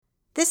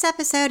This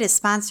episode is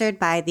sponsored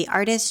by The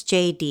Artist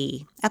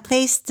JD, a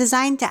place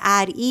designed to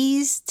add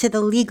ease to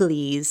the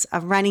legalese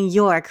of running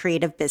your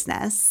creative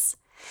business.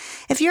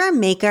 If you're a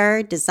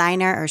maker,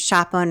 designer, or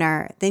shop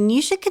owner, then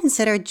you should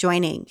consider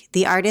joining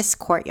The Artist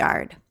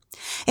Courtyard.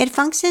 It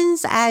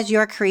functions as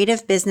your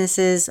creative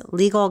business's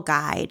legal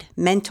guide,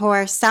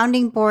 mentor,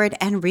 sounding board,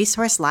 and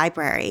resource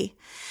library.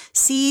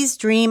 Seize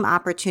dream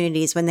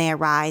opportunities when they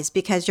arise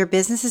because your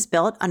business is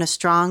built on a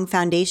strong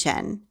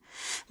foundation.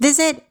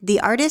 Visit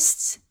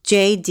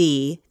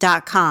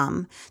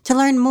theartistsjd.com to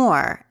learn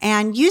more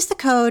and use the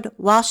code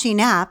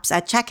WHILESHENAPS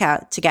at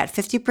checkout to get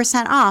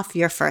 50% off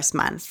your first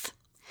month.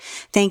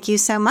 Thank you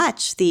so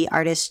much, The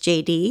Artist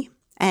JD.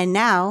 And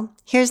now,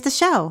 here's the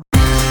show.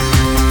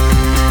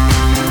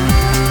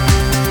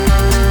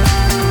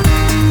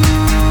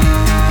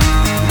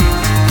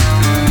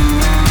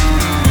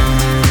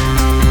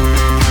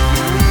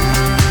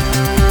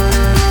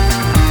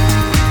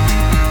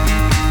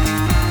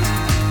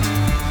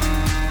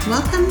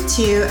 Welcome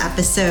to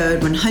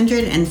episode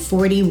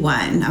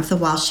 141 of the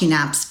While She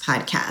Naps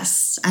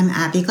podcast. I'm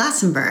Abby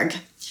Glassenberg.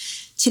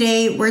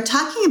 Today, we're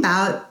talking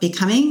about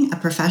becoming a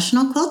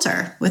professional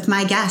quilter with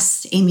my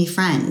guest, Amy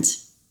Friend.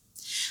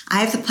 I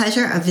have the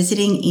pleasure of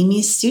visiting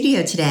Amy's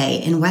studio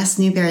today in West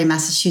Newbury,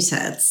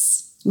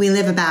 Massachusetts. We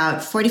live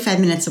about 45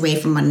 minutes away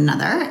from one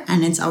another,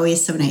 and it's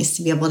always so nice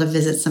to be able to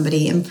visit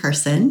somebody in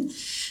person.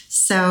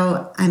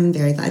 So I'm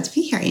very glad to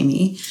be here,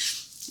 Amy.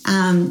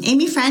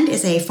 Amy Friend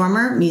is a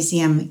former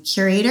museum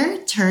curator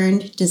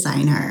turned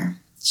designer.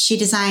 She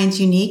designs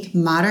unique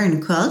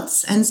modern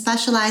quilts and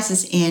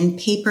specializes in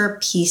paper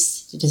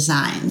pieced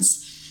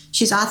designs.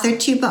 She's authored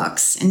 2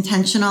 books,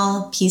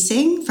 Intentional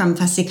Piecing, From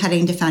Fussy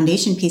Cutting to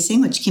Foundation Piecing,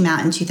 which came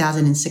out in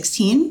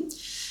 2016,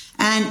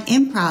 and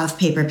Improv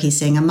Paper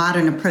Piecing, a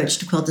modern approach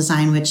to quilt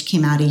design, which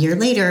came out a year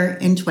later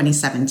in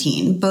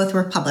 2017. Both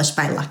were published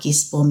by Lucky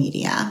Spool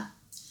Media.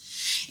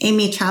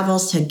 Amy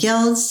travels to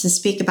guilds to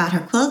speak about her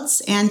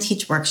quilts and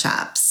teach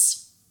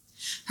workshops.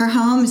 Her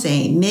home is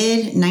a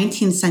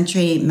mid-19th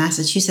century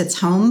Massachusetts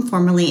home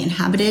formerly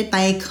inhabited by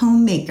a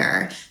comb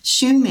maker,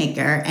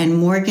 shoemaker, and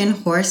Morgan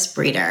horse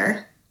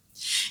breeder.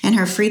 In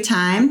her free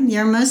time,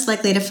 you're most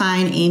likely to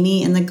find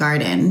Amy in the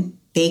garden,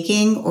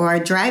 baking or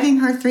driving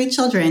her 3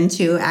 children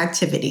to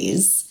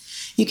activities.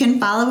 You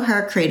can follow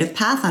her creative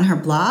path on her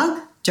blog,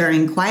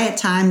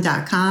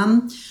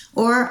 duringquiettime.com,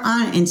 or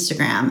on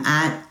Instagram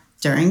at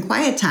During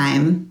Quiet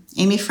Time.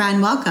 Amy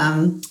Friend,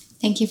 welcome.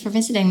 Thank you for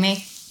visiting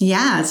me.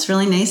 Yeah, it's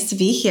really nice to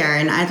be here.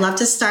 And I'd love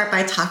to start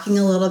by talking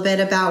a little bit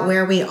about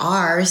where we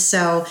are.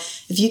 So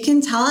if you can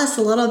tell us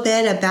a little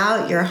bit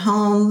about your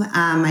home.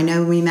 I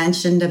know we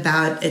mentioned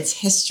about its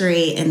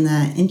history in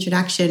the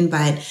introduction,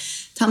 but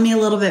tell me a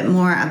little bit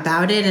more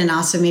about it and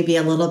also maybe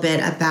a little bit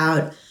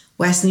about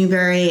West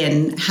Newbury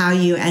and how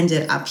you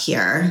ended up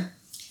here.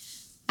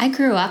 I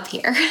grew up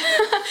here.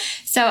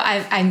 So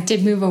I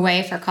did move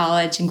away for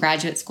college and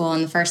graduate school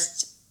in the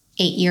first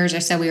 8 years or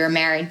so we were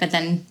married, but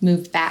then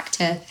moved back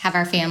to have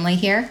our family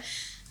here.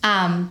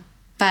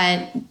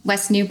 But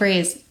West Newbury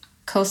is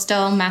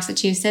coastal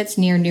Massachusetts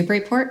near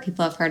Newburyport.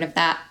 People have heard of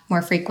that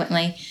more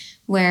frequently.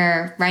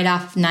 We're right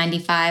off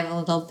 95, a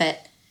little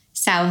bit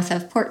south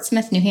of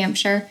Portsmouth, New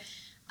Hampshire.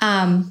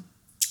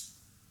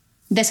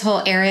 This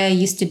whole area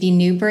used to be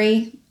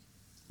Newbury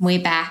way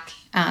back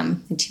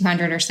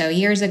 200 or so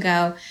years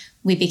ago.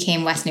 We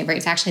became West Newbury.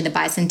 It's actually the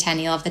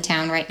bicentennial of the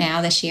town right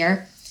now this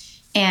year.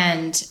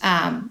 And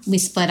we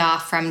split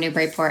off from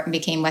Newburyport and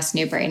became West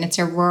Newbury. And it's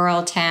a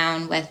rural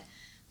town with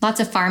lots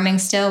of farming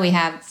still. We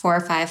have 4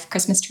 or 5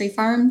 Christmas tree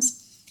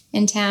farms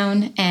in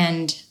town.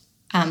 And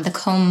the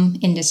comb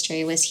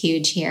industry was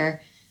huge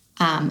here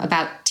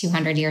about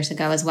 200 years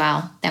ago as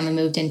well. Then we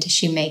moved into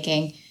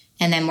shoemaking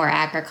and then more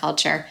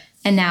agriculture.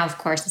 And now, of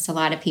course, it's a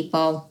lot of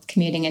people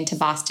commuting into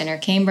Boston or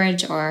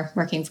Cambridge or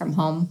working from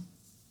home.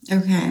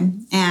 Okay.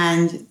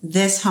 And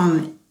this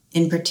home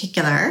in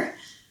particular?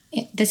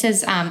 This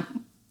is a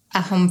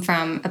home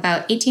from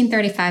about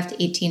 1835 to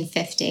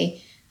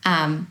 1850.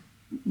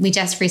 We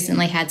just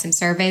recently had some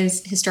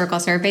historical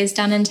surveys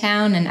done in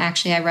town. And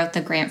actually, I wrote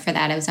the grant for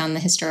that. I was on the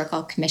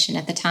historical commission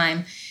at the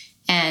time.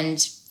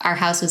 And our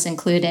house was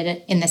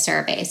included in the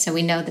survey. So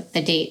we know that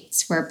the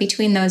dates were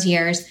between those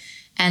years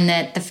and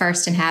that the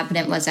first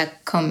inhabitant was a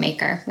comb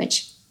maker,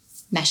 which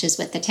meshes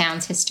with the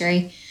town's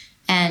history.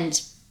 And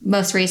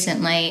most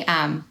recently,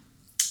 a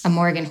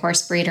Morgan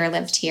horse breeder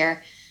lived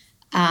here.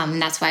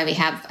 And that's why we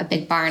have a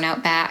big barn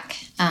out back.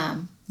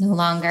 No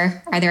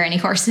longer are there any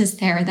horses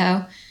there,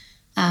 though.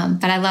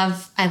 But I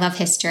love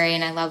history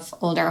and I love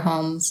older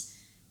homes.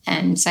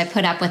 And so I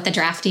put up with the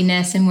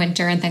draftiness in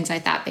winter and things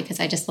like that because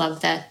I just love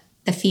the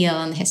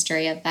feel and the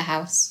history of the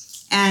house.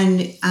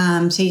 And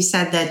so you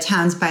said that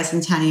town's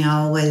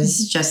bicentennial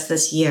was just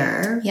this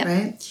year, yep.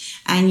 Right?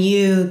 And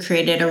you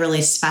created a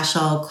really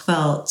special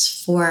quilt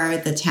for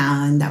the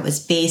town that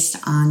was based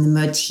on the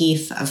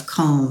motif of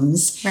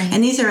combs. Right.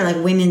 And these are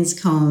like women's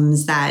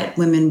combs that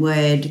women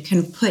would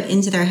kind of put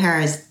into their hair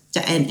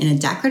in a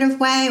decorative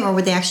way, or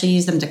would they actually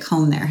use them to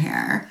comb their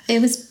hair? It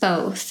was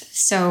both.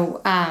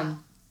 So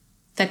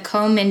the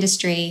comb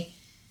industry,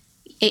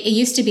 it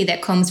used to be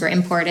that combs were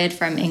imported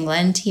from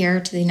England here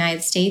to the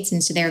United States,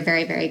 and so they were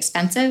very, very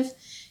expensive.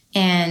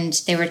 And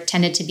they were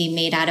tended to be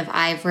made out of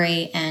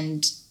ivory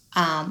and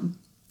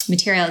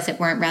materials that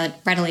weren't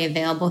readily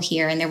available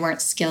here, and there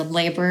weren't skilled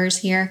laborers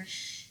here.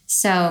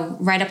 So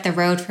right up the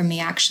road from me,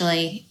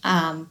 actually,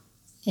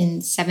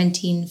 in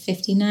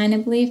 1759, I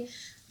believe,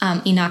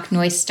 Enoch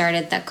Noyce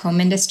started the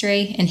comb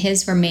industry, and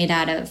his were made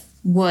out of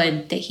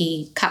wood that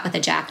he cut with a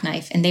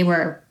jackknife. And they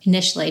were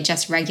initially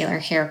just regular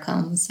hair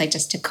combs, like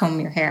just to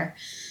comb your hair.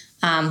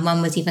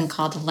 One was even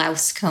called a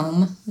louse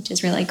comb, which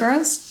is really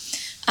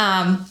gross.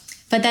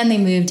 But then they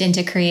moved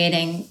into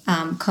creating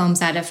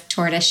combs out of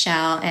tortoise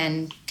shell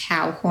and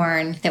cow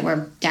horn that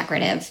were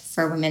decorative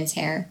for women's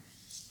hair.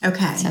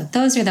 Okay. So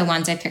those are the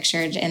ones I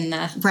pictured in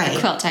the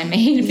quilt I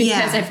made,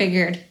 because I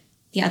figured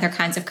the other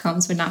kinds of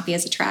combs would not be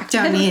as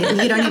attractive. You don't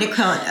need a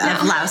quilt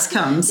of louse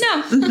combs.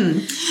 No.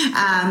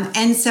 Mm-hmm.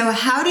 And so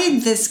how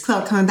did this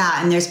quilt come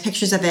about? And there's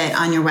pictures of it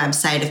on your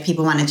website if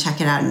people want to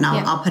check it out, and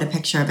I'll put a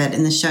picture of it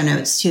in the show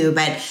notes too.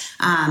 But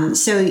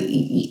so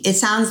it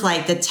sounds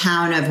like the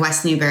town of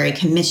West Newbury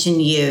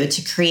commissioned you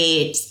to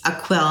create a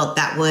quilt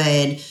that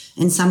would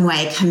in some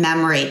way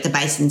commemorate the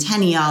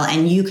bicentennial,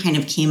 and you kind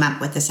of came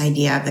up with this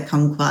idea of the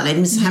comb quilt.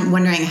 I'm just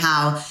wondering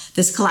how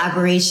this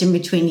collaboration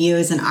between you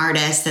as an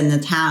artist and the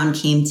town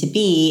came to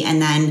be, and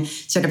then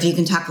sort of you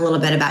can talk a little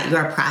bit about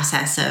your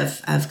process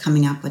of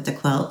coming up with the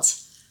quilt.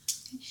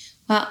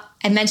 Well,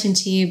 I mentioned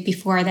to you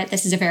before that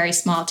this is a very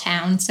small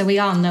town, so we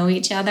all know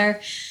each other.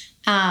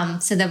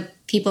 So the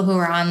people who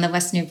are on the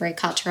West Newbury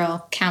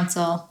Cultural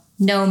Council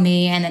know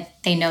me, and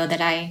that they know that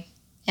I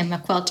am a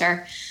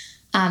quilter.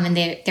 And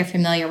they're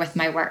familiar with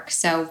my work.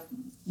 So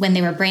when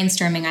they were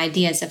brainstorming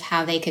ideas of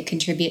how they could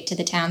contribute to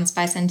the town's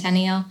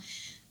bicentennial,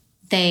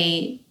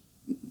 they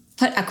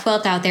put a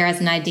quilt out there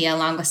as an idea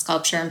along with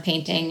sculpture and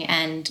painting,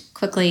 and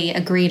quickly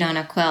agreed on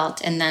a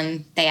quilt. And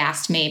then they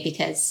asked me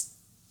because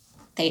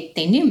they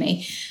knew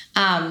me.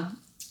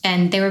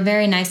 And they were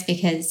very nice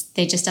because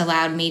they just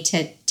allowed me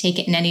to take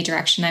it in any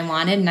direction I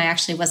wanted. And I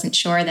actually wasn't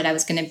sure that I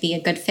was going to be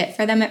a good fit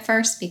for them at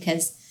first,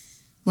 because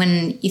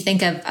when you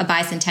think of a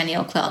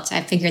bicentennial quilt,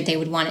 I figured they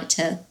would want it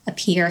to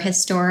appear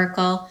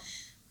historical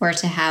or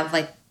to have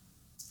like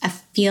a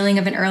feeling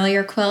of an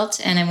earlier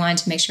quilt. And I wanted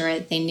to make sure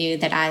that they knew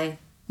that I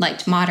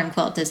liked modern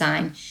quilt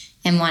design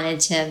and wanted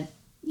to,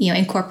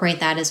 incorporate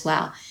that as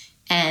well.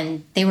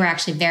 And they were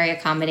actually very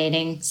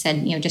accommodating,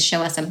 said, just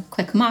show us a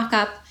quick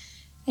mock-up.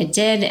 I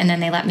did, and then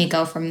they let me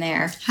go from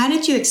there. How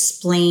did you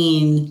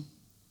explain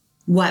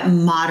what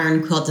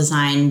modern quilt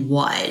design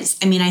was?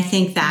 I mean, I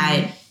think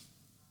that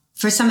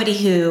for somebody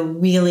who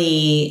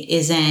really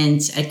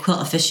isn't a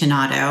quilt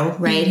aficionado,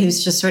 right,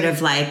 who's just sort of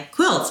like,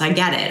 quilts, I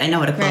get it. I know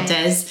what a quilt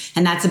is.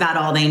 And that's about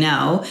all they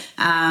know.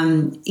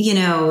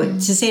 To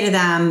say to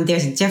them,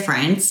 there's a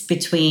difference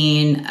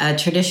between a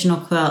traditional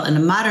quilt and a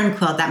modern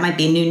quilt, that might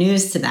be new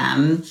news to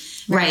them.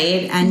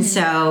 Right. And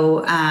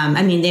so,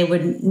 they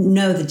would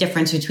know the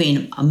difference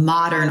between a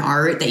modern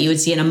art that you would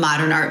see in a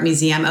modern art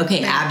museum.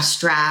 Okay.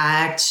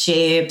 Abstract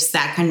shapes,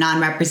 that kind of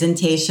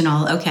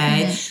non-representational.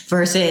 Okay.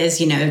 Versus,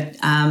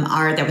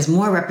 art that was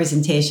more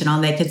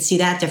representational. They could see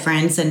that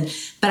difference.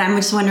 But I'm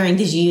just wondering,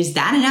 did you use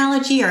that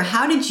analogy, or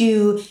how did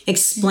you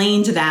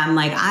explain to them,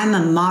 like, I'm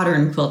a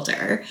modern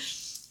quilter?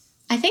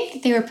 I think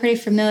that they were pretty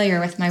familiar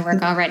with my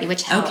work already,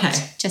 which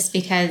helped just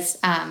because,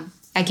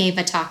 I gave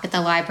a talk at the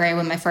library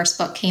when my first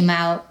book came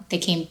out.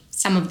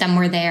 Some of them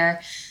were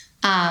there.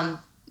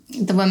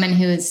 The woman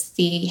who is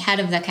the head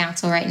of the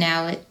council right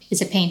now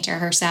is a painter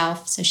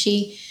herself. So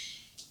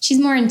she's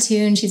more in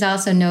tune. She's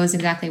also knows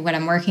exactly what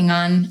I'm working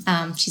on.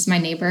 She's my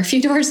neighbor a few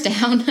doors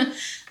down.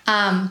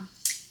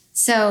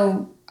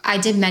 So I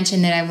did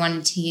mention that I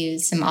wanted to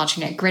use some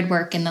alternate grid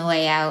work in the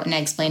layout, and I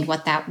explained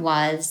what that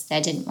was. That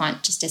I didn't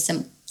want just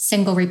a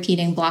single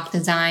repeating block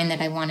design, that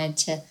I wanted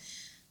to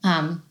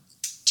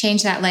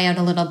change that layout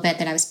a little bit,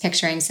 that I was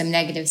picturing some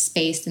negative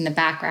space in the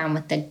background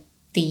with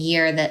the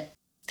year that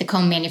the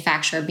comb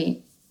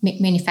manufacturing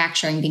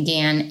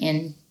began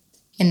in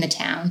the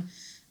town.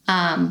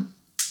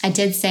 I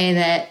did say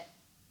that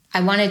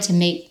I wanted to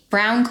make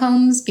brown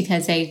combs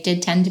because they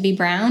did tend to be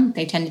brown.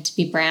 They tended to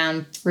be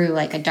brown through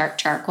like a dark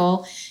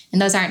charcoal,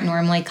 and those aren't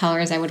normally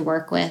colors I would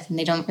work with, and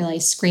they don't really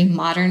scream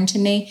modern to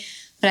me.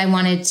 But I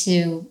wanted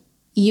to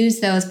use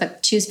those,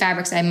 but choose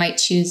fabrics I might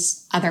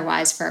choose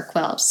otherwise for a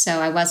quilt.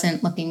 So I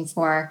wasn't looking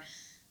for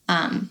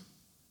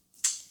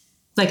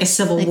like a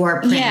Civil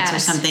War print or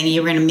something.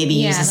 You were going to maybe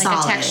use a solid,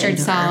 like a textured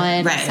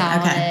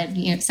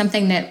solid,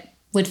 something that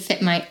would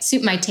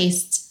suit my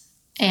tastes.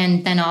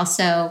 And then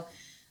also,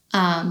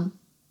 I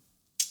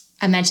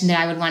mentioned that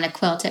I would want to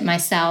quilt it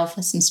myself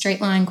with some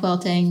straight line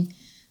quilting.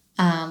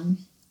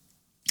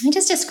 I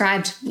just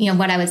described,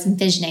 what I was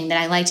envisioning, that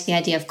I liked the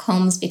idea of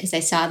combs because I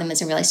saw them as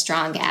a really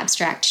strong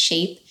abstract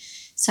shape.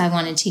 So I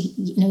wanted to,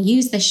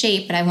 use the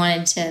shape, but I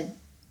wanted to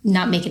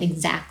not make it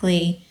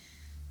exactly,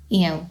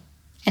 an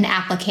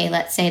applique,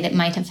 let's say, that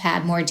might have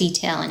had more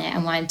detail in it. I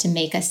wanted to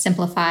make a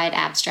simplified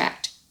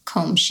abstract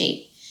comb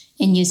shape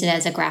and use it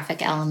as a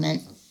graphic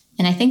element.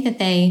 And I think that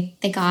they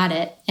got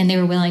it, and they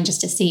were willing just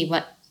to see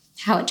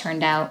how it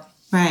turned out.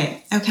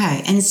 Right.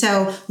 Okay. And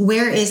so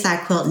where is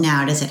that quilt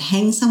now? Does it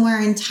hang somewhere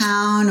in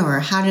town,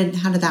 or how did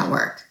that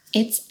work?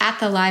 It's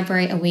at the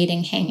library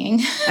awaiting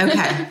hanging.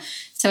 Okay.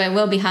 So it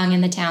will be hung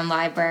in the town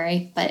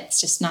library, but it's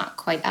just not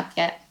quite up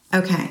yet.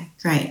 Okay,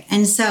 great.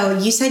 And so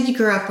you said you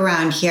grew up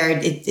around here.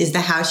 Is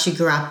the house you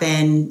grew up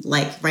in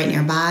like right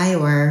nearby,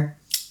 or?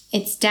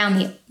 It's down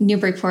the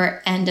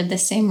Newburyport end of the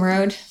same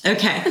road.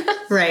 Okay,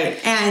 right.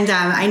 And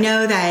I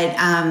know that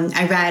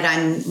I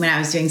read when I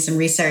was doing some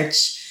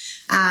research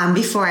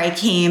before I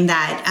came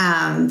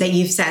that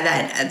you've said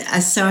that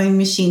a sewing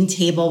machine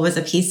table was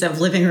a piece of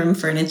living room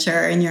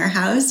furniture in your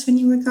house when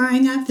you were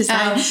growing up. Is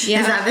that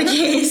the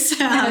case?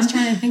 I was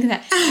trying to think of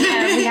that.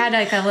 Yeah, we had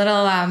like a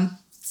little,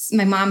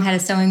 my mom had a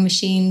sewing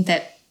machine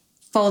that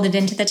folded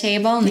into the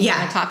table, and the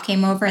top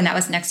came over, and that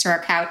was next to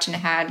our couch, and it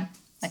had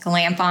like a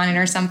lamp on it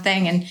or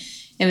something. And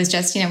it was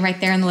just,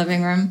 right there in the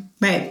living room.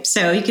 Right.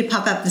 So you could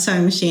pop up the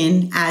sewing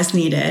machine as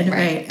needed.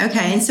 Right.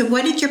 Okay. And so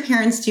what did your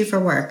parents do for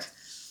work?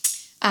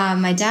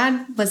 My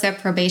dad was a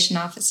probation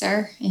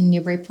officer in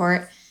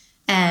Newburyport,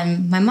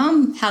 and my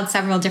mom held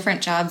several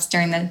different jobs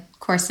during the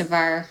course of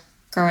our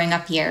growing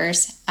up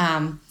years.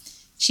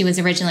 She was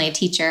originally a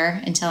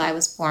teacher until I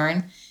was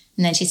born,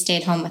 and then she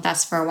stayed home with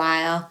us for a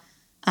while.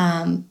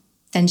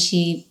 Then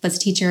she was a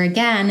teacher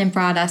again and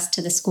brought us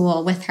to the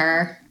school with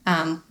her.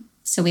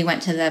 So we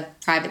went to the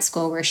private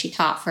school where she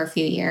taught for a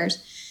few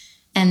years.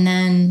 And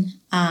then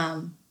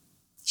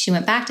she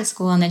went back to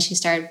school, and then she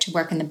started to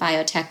work in the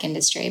biotech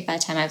industry by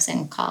the time I was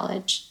in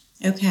college.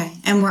 Okay.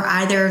 And were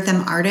either of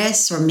them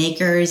artists or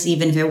makers,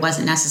 even if it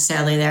wasn't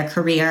necessarily their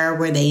career?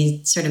 Were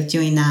they sort of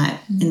doing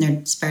that in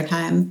their spare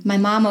time? My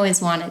mom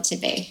always wanted to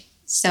be.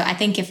 So I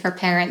think if her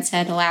parents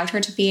had allowed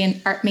her to be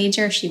an art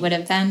major, she would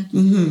have been.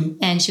 Mm-hmm.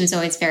 And she was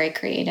always very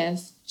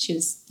creative. She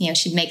was,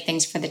 she'd make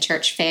things for the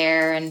church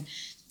fair and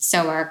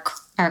sew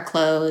our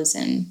clothes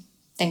and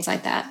things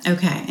like that.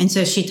 Okay. And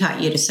so she taught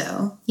you to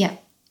sew? Yeah.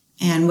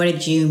 And what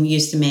did you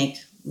used to make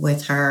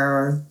with her,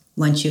 or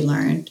once you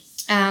learned?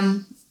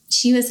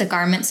 She was a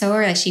garment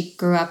sewer. She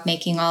grew up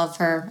making all of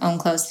her own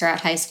clothes throughout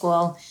high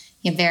school.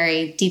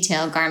 Very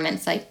detailed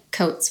garments like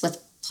coats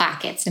with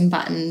plackets and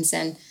buttons,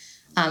 and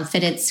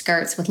fitted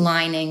skirts with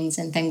linings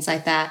and things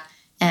like that.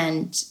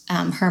 And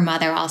her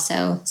mother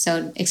also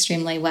sewed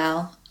extremely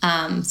well.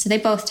 So they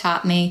both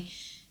taught me.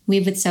 We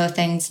would sew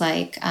things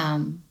like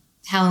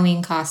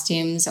Halloween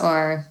costumes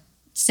or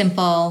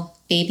simple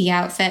baby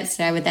outfits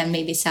that I would then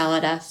maybe sell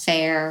at a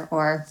fair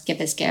or give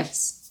as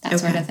gifts, that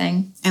sort of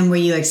thing. And were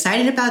you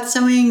excited about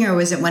sewing, or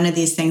was it one of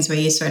these things where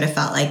you sort of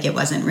felt like it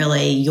wasn't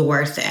really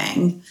your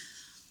thing?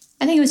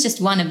 I think it was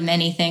just one of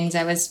many things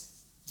I was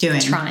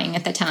trying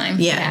at the time.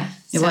 Yeah.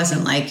 It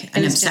wasn't like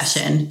an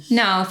obsession.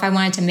 No, if I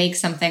wanted to make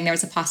something, there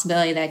was a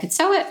possibility that I could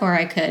sew it, or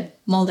I could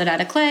mold it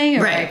out of clay,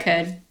 or I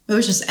could... It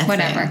was just a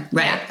whatever. Thing.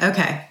 Right. Yeah.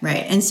 Okay.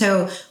 Right. And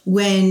so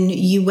when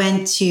you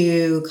went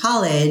to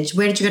college,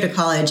 where did you go to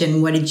college,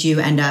 and what did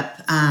you end up,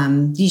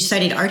 you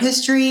studied art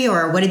history,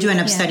 or what did you end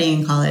up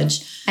studying in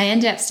college? I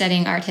ended up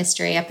studying art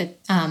history up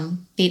at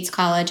Bates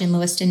College in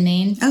Lewiston,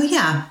 Maine. Oh,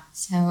 yeah.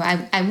 So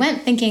I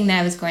went thinking that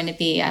I was going to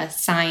be a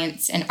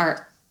science and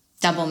art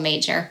double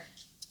major.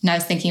 And I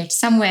was thinking of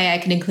some way I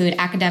could include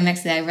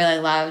academics that I really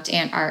loved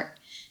and art.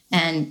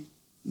 And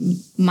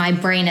my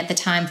brain at the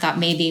time thought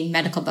maybe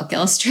medical book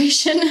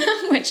illustration,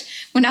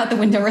 which went out the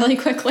window really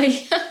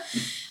quickly.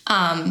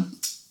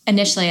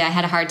 Initially, I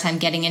had a hard time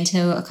getting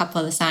into a couple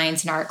of the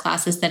science and art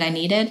classes that I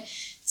needed.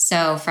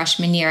 So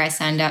freshman year, I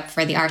signed up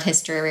for the art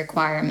history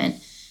requirement,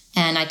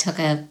 and I took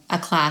a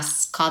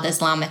class called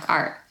Islamic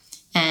art,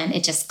 and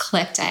it just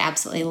clicked. I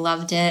absolutely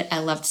loved it. I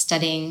loved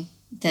studying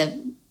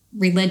the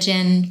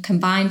religion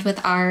combined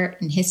with art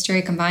and history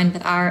combined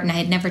with art. And I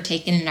had never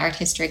taken an art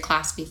history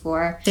class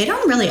before. They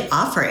don't really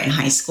offer it in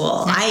high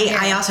school.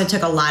 I also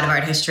took a lot of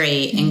art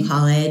history in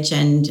college,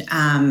 and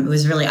it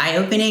was really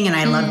eye-opening, and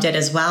I loved it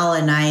as well.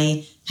 And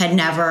I had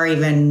never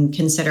even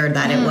considered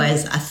that it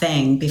was a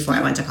thing before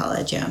I went to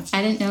college. Yeah.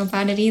 I didn't know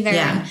about it either.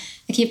 Yeah. And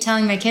I keep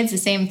telling my kids the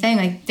same thing.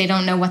 Like, they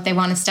don't know what they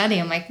want to study.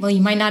 I'm like, well,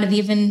 you might not have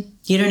even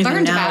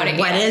learned about it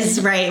what yet.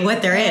 Is right,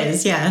 what there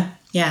is. Yeah.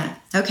 Yeah.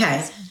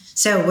 Okay.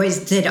 So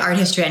did art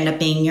history end up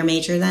being your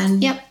major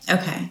then? Yep.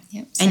 Okay.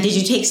 Yep. And did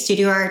you take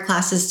studio art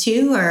classes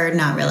too, or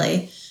not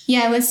really?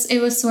 Yeah,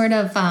 it was sort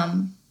of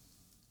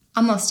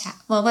almost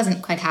half. Well, it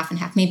wasn't quite half and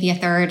half. Maybe a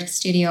third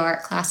studio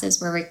art classes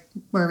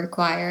were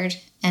required,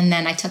 and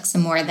then I took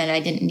some more that I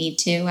didn't need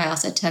to. I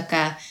also took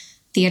a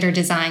theater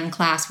design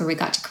class where we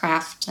got to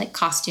craft like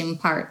costume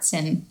parts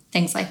and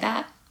things like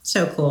that.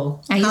 So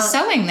cool. I used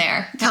sewing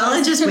there.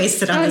 College is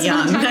wasted on the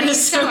young. That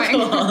is so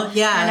cool.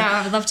 Yeah. I know.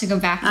 I would love to go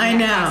back to that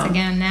class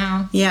again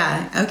now.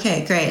 Yeah.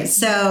 Okay, great.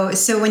 So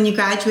when you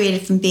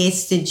graduated from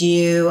Bates, did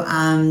you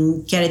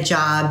get a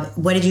job?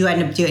 What did you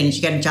end up doing? Did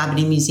you get a job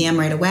in a museum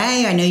right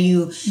away? I know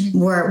you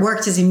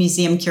worked as a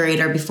museum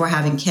curator before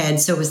having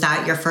kids. So was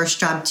that your first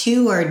job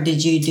too, or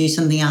did you do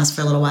something else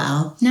for a little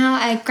while? No,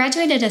 I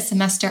graduated a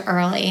semester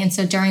early. And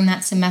so during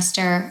that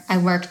semester, I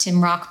worked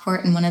in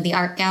Rockport in one of the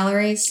art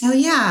galleries. Oh,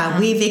 yeah.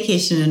 We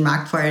vacationed in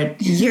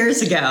Rockport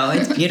years ago.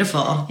 It's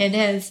beautiful. It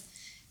is.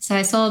 So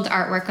I sold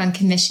artwork on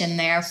commission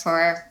there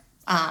for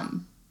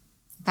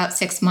about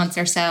 6 months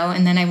or so.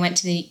 And then I went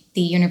to the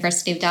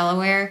University of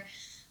Delaware,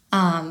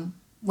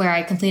 where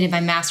I completed my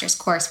master's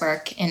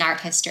coursework in art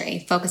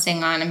history,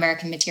 focusing on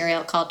American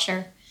material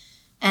culture.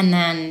 And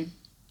then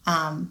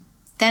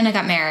I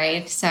got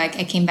married. So I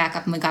came back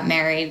up and we got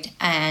married.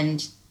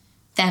 And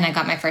then I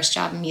got my first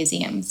job in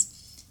museums.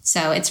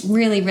 So it's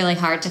really, really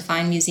hard to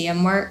find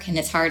museum work, and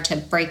it's hard to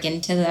break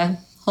into the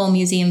whole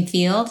museum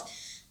field.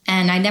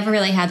 And I never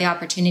really had the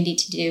opportunity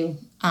to do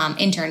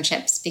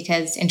internships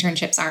because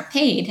internships aren't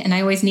paid, and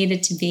I always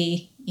needed to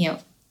be,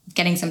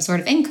 getting some sort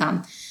of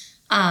income.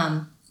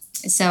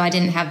 So I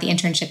didn't have the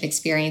internship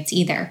experience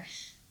either.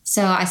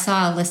 So I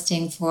saw a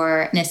listing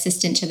for an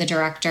assistant to the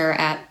director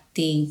at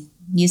the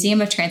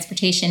Museum of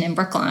Transportation in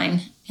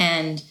Brookline,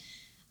 and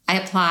I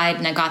applied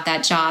and I got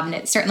that job, and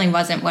it certainly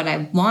wasn't what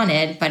I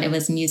wanted, but it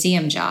was a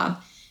museum job.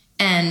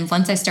 And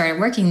once I started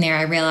working there,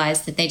 I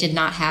realized that they did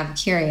not have a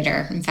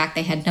curator. In fact,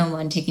 they had no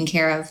one taking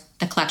care of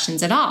the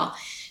collections at all.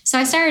 So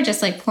I started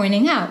just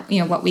pointing out,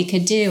 what we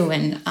could do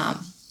and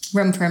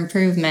room for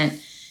improvement.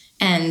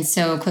 And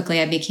so quickly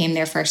I became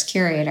their first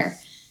curator.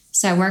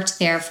 So I worked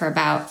there for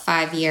about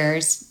 5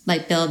 years,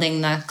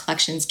 building the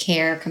collections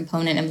care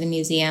component of the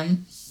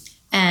museum.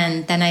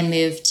 And then I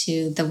moved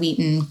to the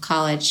Wheaton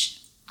College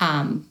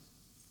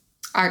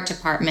art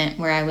department,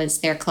 where I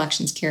was their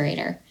collections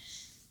curator.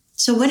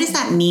 So what does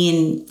that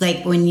mean?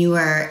 When you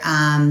were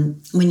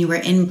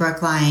in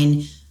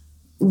Brookline,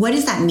 what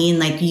does that mean?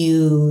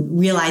 You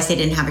realized they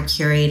didn't have a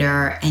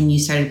curator and you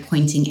started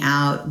pointing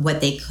out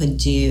what they could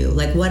do.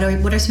 What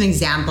are some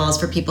examples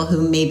for people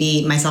who,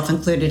 maybe myself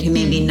included, who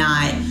maybe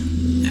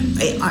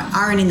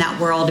aren't in that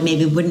world and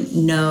maybe wouldn't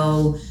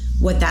know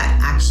what that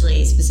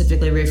actually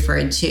specifically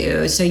referred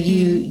to? So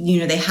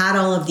they had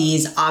all of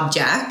these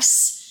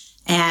objects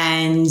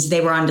and they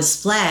were on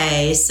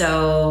display.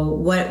 So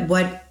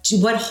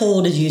what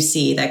hole did you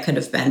see that could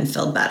have been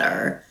filled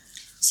better?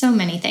 So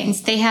many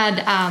things. They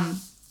had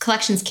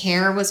collections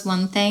care was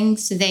one thing.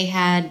 So they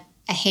had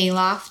a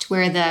hayloft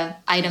where the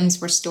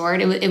items were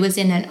stored. It was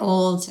in an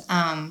old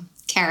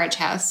carriage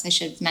house, I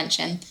should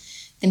mention.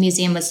 The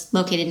museum was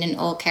located in an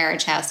old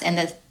carriage house, and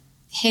the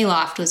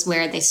hayloft was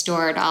where they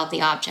stored all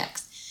the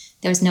objects.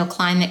 There was no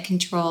climate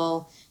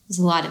control. There was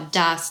a lot of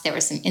dust. There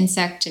were some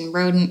insect and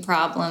rodent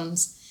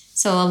problems.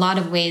 So a lot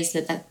of ways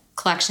that the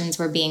collections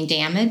were being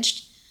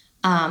damaged.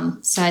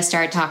 So I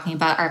started talking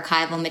about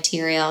archival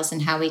materials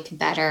and how we could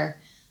better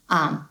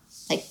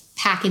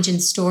package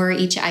and store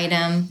each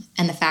item,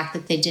 and the fact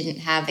that they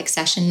didn't have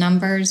accession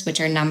numbers, which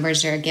are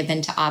numbers that are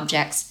given to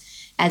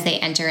objects as they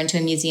enter into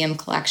a museum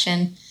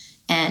collection.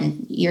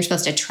 And you're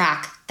supposed to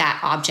track that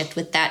object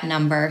with that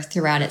number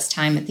throughout its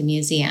time at the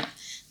museum.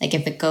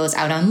 If it goes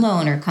out on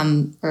loan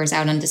or is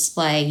out on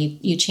display,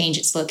 you change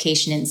its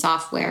location in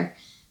software,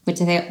 which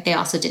they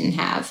also didn't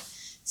have.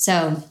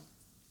 So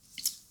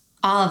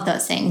all of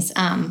those things,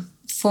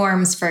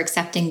 forms for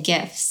accepting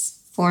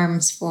gifts,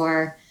 forms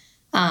for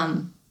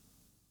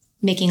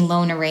making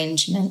loan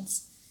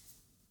arrangements,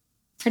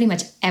 pretty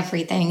much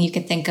everything you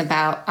could think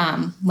about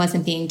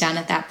wasn't being done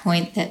at that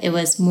point. That it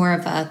was more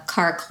of a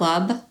car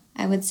club,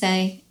 I would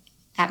say,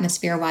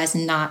 atmosphere-wise,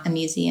 and not a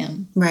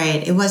museum.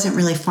 Right. It wasn't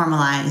really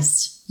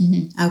formalized.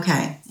 Mm-hmm.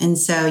 Okay. And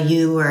so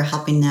you were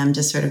helping them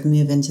to sort of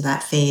move into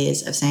that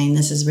phase of saying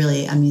this is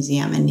really a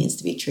museum and needs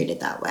to be treated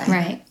that way.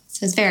 Right.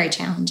 So it's very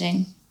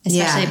challenging,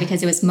 especially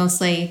because it was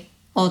mostly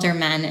older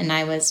men and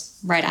I was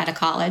right out of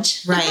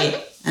college.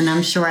 Right. And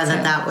I'm sure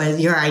that was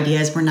your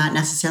ideas were not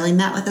necessarily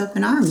met with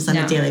open arms on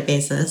a daily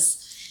basis.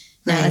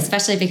 No, right.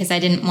 Especially because I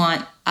didn't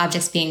want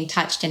objects being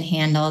touched and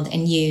handled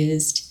and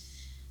used,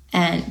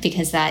 and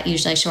because that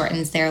usually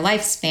shortens their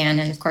lifespan.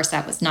 And of course,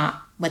 that was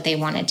not what they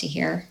wanted to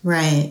hear.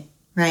 Right.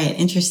 Right.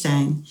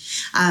 Interesting.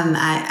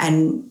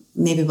 And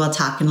maybe we'll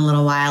talk in a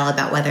little while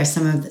about whether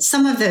some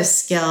of those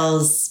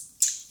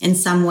skills in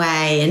some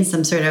way, in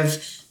some sort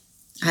of,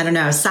 I don't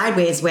know,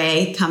 sideways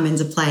way come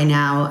into play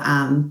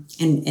now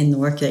in the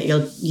work that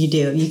you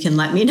do. You can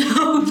let me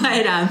know,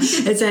 but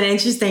it's an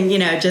interesting,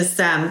 just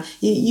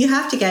you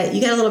have to get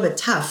a little bit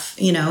tough,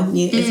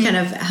 it kind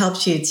of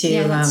helps you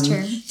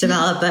to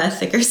develop a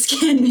thicker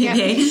skin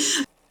maybe.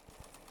 Yeah.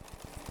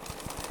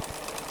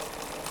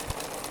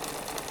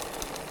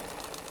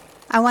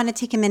 I want to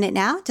take a minute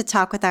now to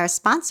talk with our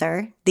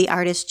sponsor, The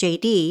Artist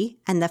JD,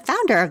 and the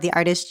founder of The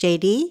Artist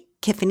JD,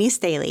 Tiffany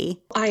Staley.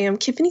 I am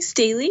Tiffany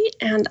Staley,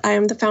 and I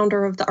am the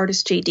founder of the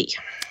Artist JD.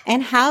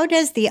 And how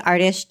does the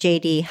Artist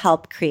JD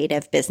help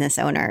creative business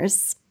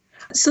owners?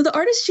 So the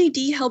Artist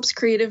JD helps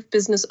creative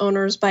business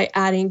owners by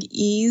adding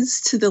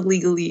ease to the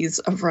legalese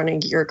of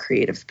running your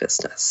creative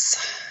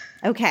business.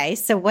 Okay,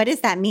 so what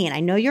does that mean? I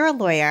know you're a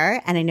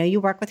lawyer and I know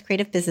you work with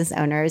creative business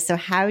owners. So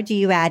how do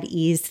you add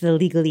ease to the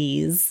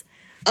legalese?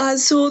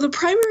 So the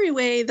primary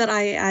way that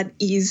I add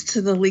ease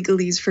to the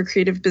legalese for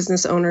creative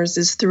business owners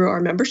is through our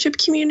membership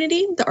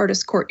community, the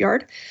Artist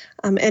Courtyard.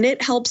 And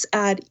it helps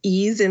add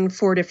ease in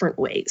 4 different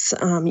ways.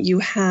 You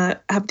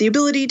have the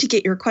ability to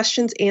get your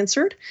questions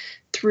answered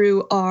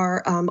through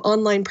our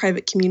online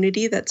private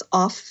community that's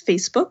off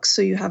Facebook.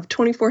 So you have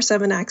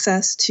 24/7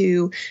 access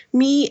to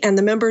me and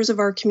the members of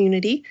our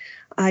community.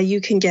 You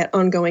can get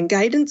ongoing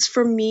guidance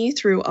from me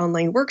through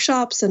online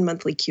workshops and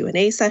monthly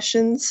Q&A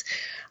sessions.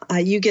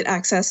 You get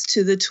access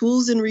to the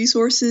tools and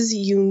resources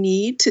you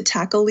need to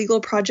tackle legal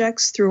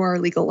projects through our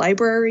legal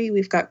library.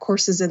 We've got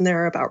courses in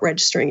there about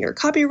registering your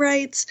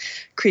copyrights,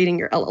 creating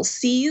your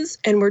LLCs,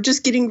 and we're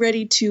just getting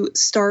ready to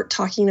start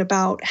talking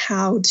about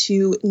how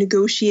to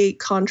negotiate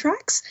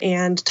contracts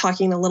and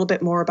talking a little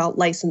bit more about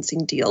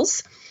licensing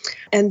deals.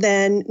 And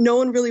then no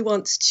one really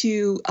wants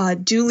to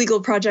do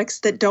legal projects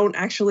that don't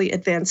actually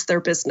advance their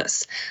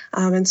business.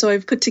 And so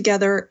I've put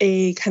together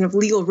a kind of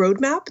legal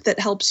roadmap that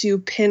helps you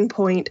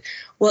pinpoint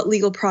what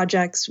legal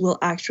projects will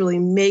actually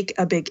make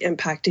a big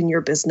impact in your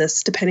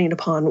business, depending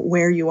upon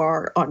where you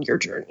are on your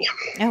journey.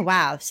 Oh,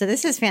 wow. So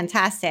this is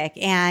fantastic.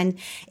 And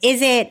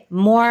is it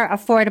more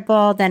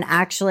affordable than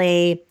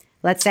actually,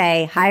 let's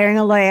say, hiring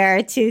a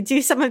lawyer to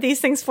do some of these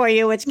things for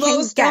you, which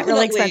can get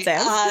really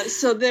expensive?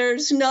 So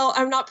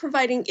I'm not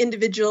providing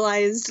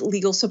individualized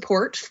legal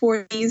support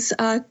for these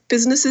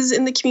businesses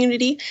in the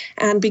community.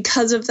 And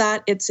because of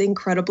that, it's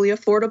incredibly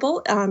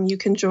affordable. You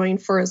can join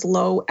for as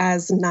low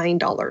as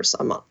 $9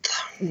 a month.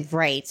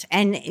 Right.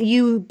 And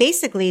you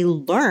basically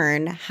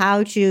learn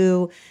how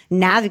to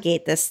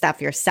navigate this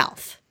stuff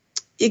yourself.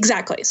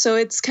 Exactly. So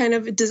it's kind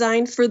of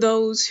designed for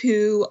those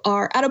who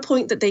are at a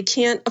point that they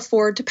can't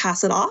afford to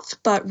pass it off,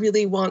 but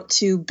really want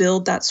to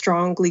build that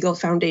strong legal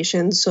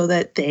foundation so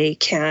that they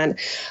can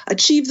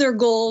achieve their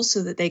goals,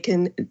 so that they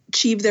can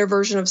achieve their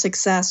version of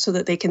success, so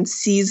that they can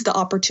seize the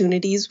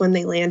opportunities when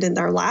they land in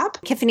their lap.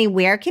 Tiffany,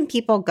 where can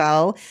people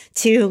go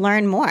to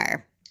learn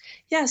more?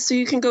 Yeah, so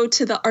you can go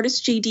to the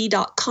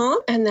artistjd.com,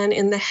 and then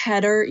in the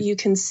header, you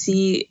can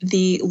see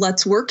the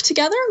Let's Work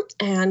Together.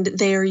 And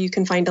there you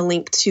can find a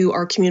link to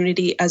our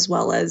community as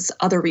well as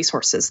other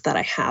resources that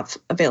I have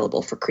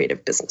available for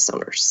creative business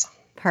owners.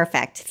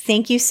 Perfect.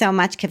 Thank you so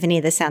much, Tiffany.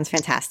 This sounds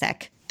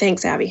fantastic.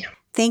 Thanks, Abby.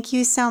 Thank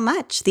you so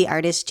much, the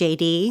Artist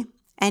JD.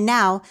 And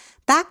now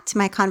back to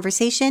my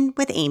conversation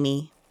with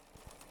Amy.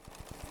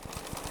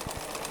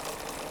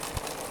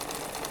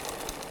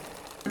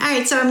 All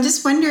right, so I'm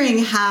just wondering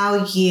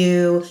how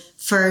you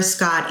first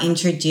got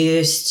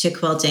introduced to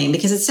quilting,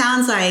 because it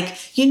sounds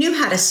like you knew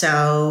how to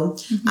sew,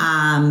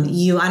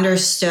 you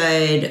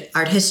understood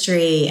art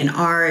history and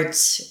art,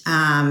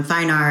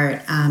 fine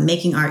art,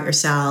 making art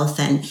yourself.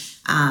 And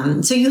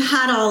so you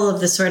had all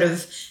of the sort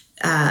of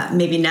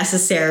maybe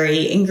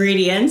necessary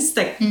ingredients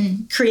that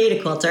create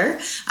a quilter,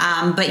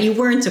 but you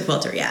weren't a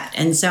quilter yet.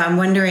 And so I'm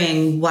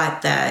wondering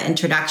what the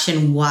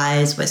introduction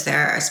was. Was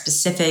there a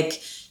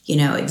specific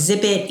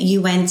exhibit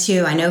you went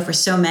to? I know for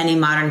so many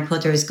modern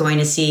quilters, going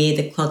to see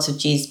the quilts of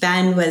Gee's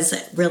Bend was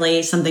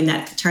really something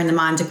that turned them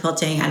on to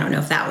quilting. I don't know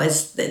if that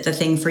was the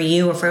thing for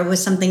you, or if it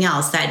was something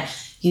else that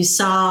you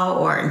saw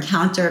or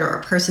encountered, or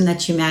a person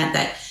that you met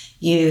that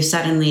you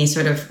suddenly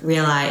sort of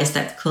realized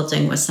that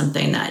quilting was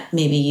something that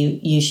maybe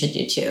you should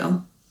do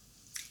too.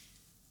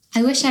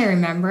 I wish I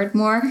remembered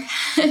more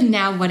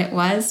now what it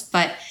was,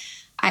 but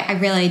I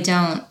really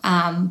don't.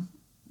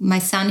 My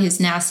son, who's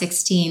now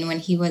 16, when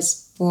he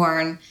was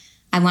born,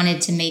 I wanted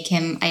to make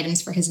him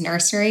items for his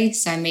nursery.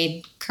 So I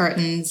made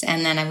curtains,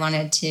 and then I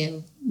wanted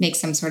to make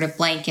some sort of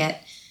blanket.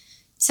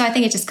 So I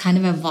think it just kind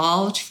of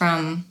evolved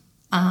from,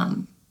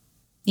 the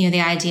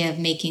idea of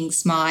making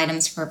small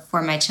items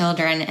for my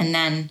children. And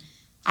then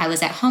I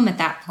was at home at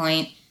that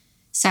point.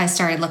 So I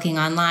started looking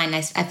online.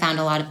 I found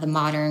a lot of the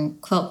modern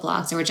quilt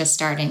blogs that were just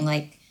starting.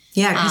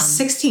 Yeah, because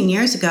 16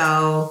 years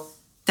ago,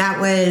 that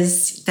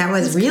was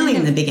really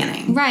in the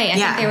beginning. Right. I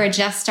think they were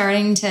just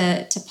starting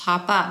to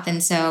pop up.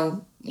 And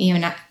so,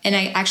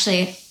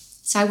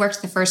 I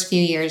worked the first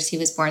few years he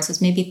was born. So it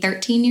was maybe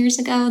 13 years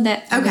ago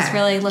that I was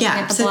really looking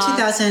at the blog.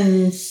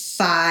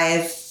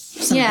 2005,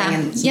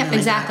 something. Yep,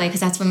 exactly.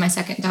 Because that's when my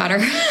second daughter,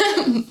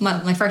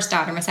 my first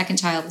daughter, my second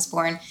child was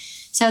born.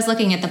 So I was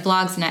looking at the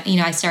blogs, and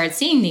I started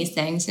seeing these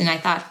things, and I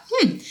thought,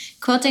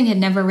 quilting had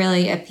never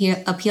really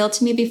appealed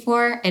to me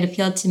before. It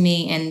appealed to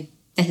me in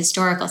the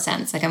historical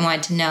sense. I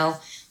wanted to know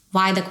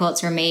why the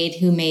quilts were made,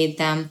 who made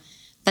them,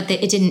 but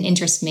it didn't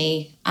interest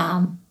me.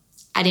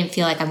 I didn't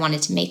feel like I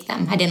wanted to make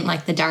them. I didn't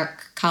like the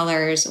dark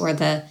colors or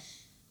the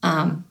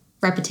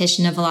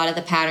repetition of a lot of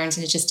the patterns,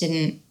 and it just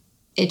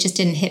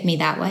didn't hit me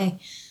that way.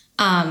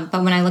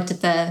 But when I looked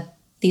at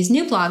the these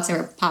new blogs that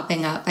were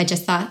popping up, I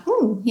just thought,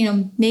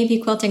 maybe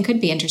quilting could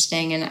be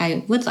interesting and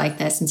I would like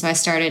this. And so I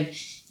started,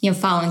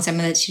 following some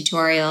of the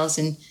tutorials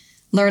and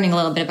learning a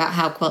little bit about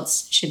how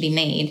quilts should be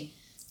made.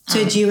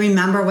 So do you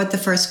remember what the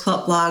first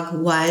quilt blog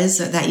was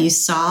that you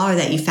saw or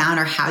that you found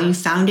or how you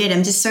found it?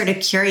 I'm just sort of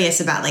curious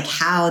about like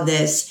how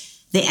the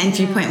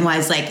entry point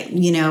was, like,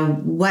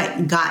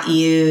 what got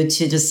you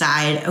to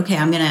decide, okay,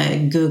 I'm going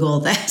to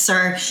Google this,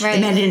 or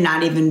it might have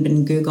not even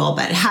been Google,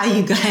 but how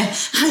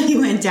you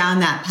went down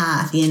that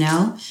path,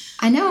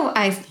 I know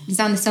I was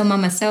on the Sew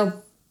Mama Sew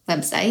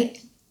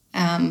website.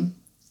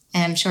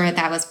 And I'm sure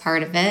that was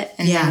part of it.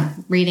 And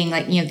then reading,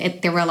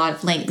 there were a lot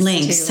of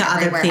links to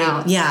other people.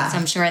 Else. Yeah. So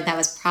I'm sure that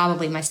was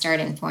probably my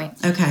starting point.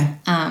 Okay.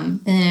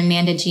 And then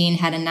Amanda Jean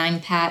had a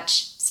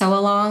 9-patch sew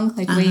along,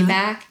 way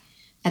back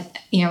at,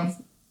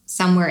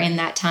 somewhere in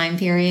that time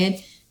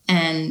period.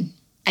 And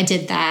I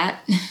did that.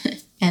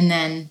 And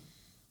then,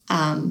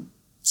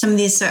 some of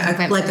these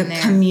are like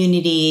a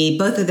community,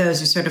 both of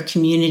those are sort of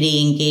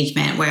community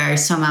engagement, where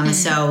Sew Mama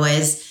Sew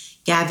was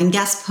having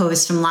guest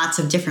posts from lots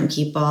of different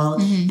people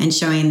and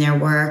showing their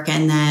work.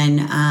 And then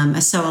a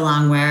sew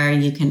along where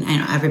you can,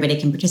 everybody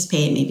can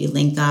participate, maybe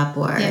link up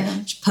or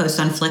post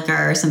on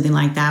Flickr or something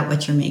like that,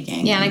 what you're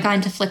making. Yeah. And I got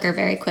into Flickr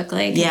very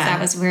quickly because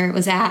that was where it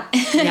was at.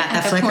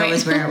 That Flickr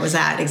was where it was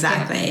at.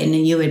 Exactly. Yeah.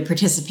 And you would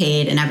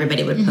participate and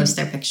everybody would post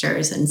their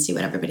pictures and see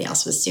what everybody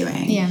else was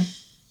doing. Yeah.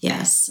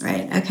 Yes.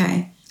 Right.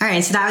 Okay. All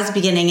right. So that was the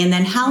beginning. And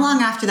then how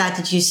long after that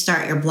did you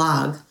start your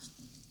blog?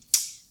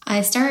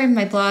 I started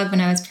my blog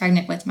when I was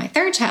pregnant with my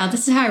third child.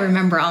 This is how I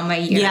remember all my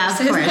years. Yeah, of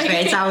course,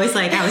 right? It's always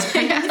like, I was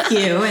pregnant with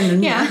you.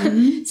 And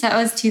then, So that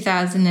was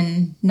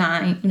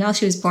 2009. Well,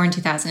 she was born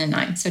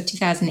 2009. So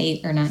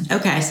 2008 or 9.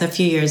 Okay, so a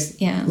few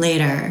years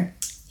later.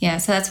 Yeah,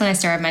 so that's when I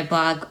started my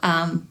blog.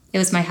 It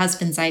was my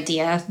husband's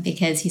idea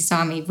because he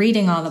saw me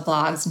reading all the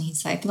blogs and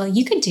he's like, well,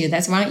 you could do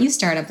this. Why don't you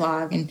start a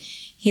blog? And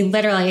he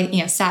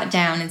literally, sat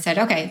down and said,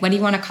 okay, what do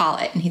you want to call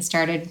it? And he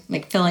started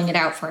filling it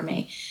out for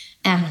me.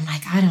 And I'm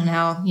like, I don't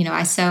know.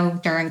 I sew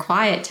during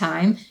quiet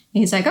time. And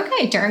he's like,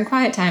 okay, during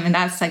quiet time. And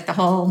that's the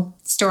whole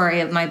story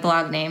of my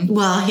blog name.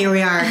 Well, here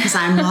we are, because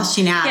I'm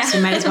Walshy Naps.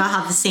 We might as well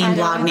have the same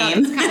blog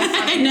name.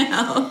 I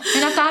know.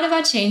 And I thought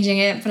about changing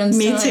it, but I'm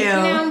still Me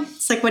too.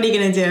 It's like, what are you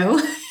going to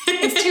do?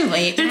 It's too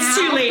late now. It's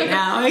too late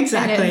now.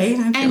 Exactly.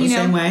 I feel the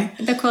same way.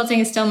 The quilting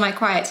is still my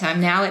quiet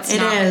time. Now it's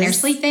not when they're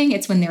sleeping.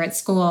 It's when they're at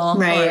school.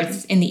 Right. Or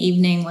it's in the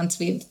evening once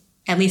we've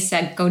at least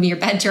said, go to your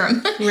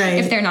bedroom. Right.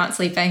 If they're not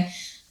sleeping.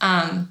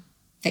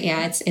 But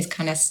yeah, it's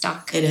kind of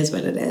stuck. It is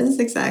what it is.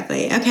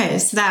 Exactly. Okay.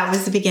 So that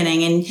was the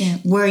beginning.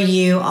 And were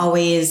you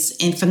always,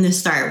 from the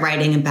start,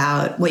 writing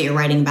about what you're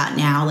writing about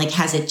now? Like,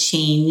 has it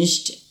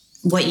changed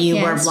what you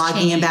were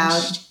blogging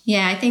about?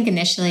 Yeah, I think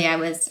initially I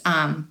was,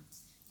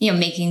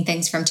 making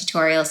things from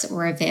tutorials that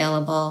were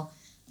available,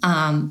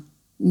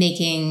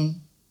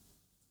 making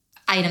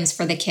items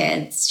for the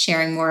kids,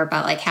 sharing more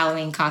about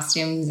Halloween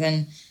costumes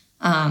and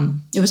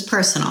it was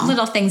personal.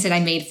 Little things that I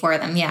made for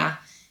them. Yeah.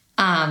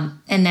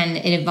 And then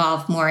it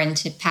evolved more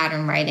into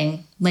pattern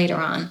writing later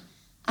on.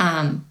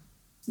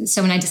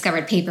 So when I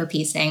discovered paper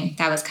piecing,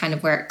 that was kind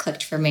of where it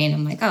clicked for me. And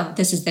I'm like, oh,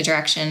 this is the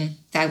direction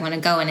that I want to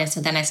go in. And so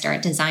then I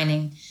started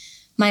designing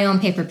my own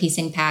paper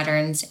piecing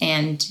patterns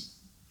and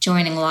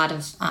joining a lot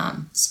of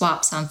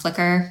swaps on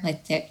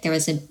Flickr. There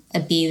was a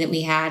bee that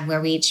we had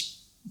where we each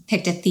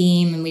picked a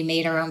theme and we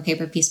made our own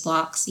paper piece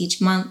blocks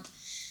each month.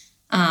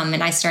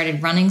 And I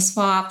started running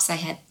swaps. I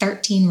had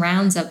 13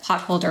 rounds of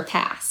potholder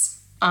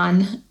pass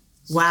on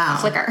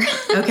Flickr.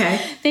 Okay.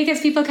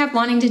 Because people kept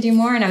wanting to do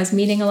more and I was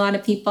meeting a lot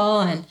of people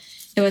and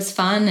it was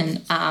fun.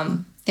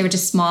 And they were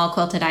just small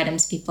quilted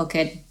items people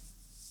could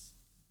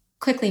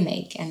quickly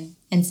make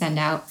and send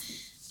out.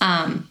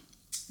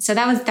 So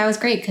that was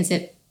great because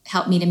it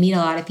helped me to meet a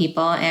lot of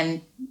people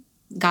and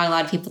got a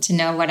lot of people to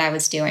know what I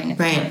was doing at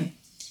the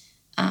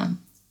time.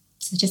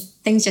 So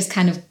things just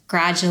kind of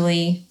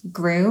gradually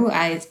grew.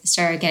 I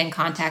started getting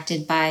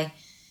contacted by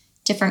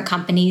different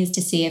companies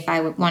to see if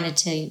I wanted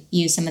to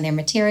use some of their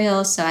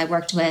materials. So I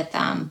worked with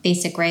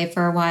Basic Ray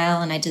for a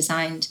while and I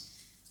designed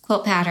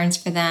quilt patterns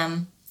for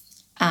them.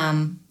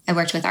 I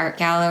worked with Art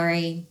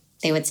Gallery.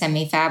 They would send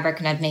me fabric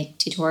and I'd make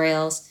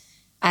tutorials.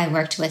 I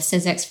worked with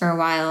Sizzix for a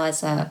while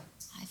as I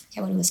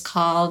forget what it was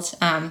called,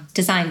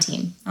 design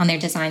team, on their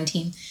design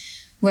team,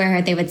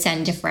 where they would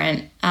send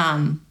different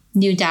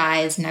new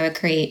dyes and I would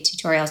create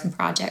tutorials and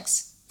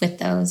projects with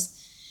those.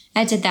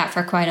 I did that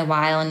for quite a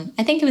while, and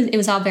I think it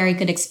was all very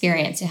good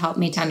experience. It helped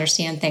me to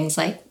understand things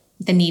like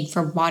the need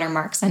for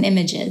watermarks on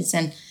images,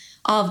 and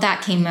all of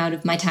that came out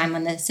of my time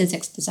on the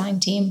Sizzix design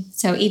team.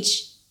 So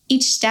each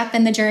step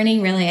in the journey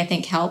really, I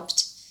think,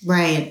 helped.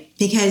 Right,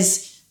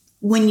 because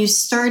when you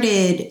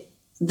started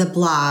the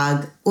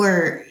blog,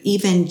 or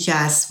even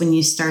just when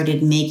you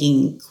started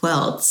making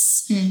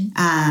quilts,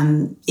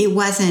 it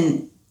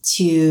wasn't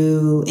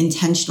to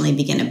intentionally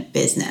begin a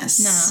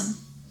business. No.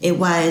 it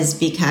was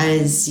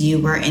because you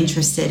were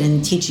interested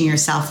in teaching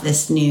yourself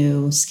this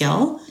new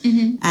skill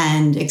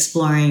and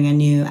exploring a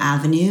new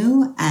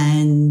avenue.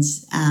 And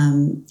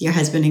your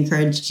husband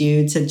encouraged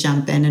you to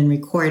jump in and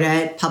record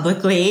it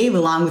publicly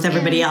along with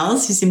everybody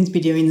else who seemed to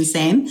be doing the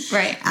same.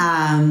 Right.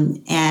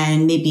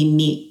 And maybe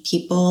meet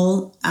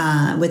people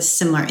with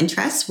similar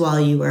interests while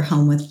you were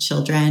home with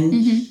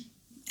children.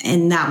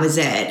 And that was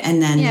it.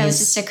 And then it was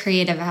just a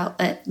creative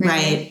outlet. Really.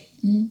 Right.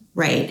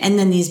 Right. And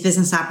then these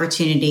business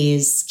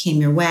opportunities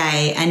came your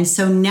way. And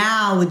so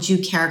now would you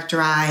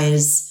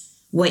characterize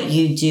what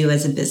you do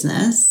as a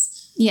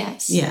business?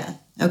 Yes. Yeah.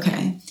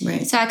 Okay.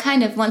 Right. So I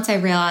kind of, once I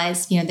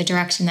realized, the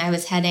direction I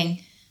was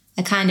heading,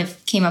 I kind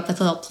of came up with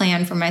a little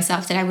plan for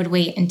myself that I would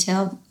wait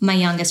until my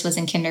youngest was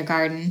in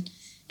kindergarten.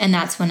 And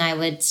that's when I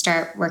would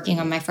start working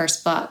on my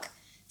first book.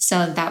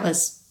 So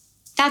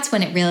that's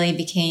when it really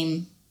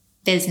became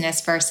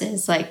business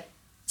versus like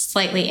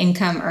slightly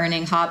income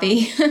earning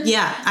hobby.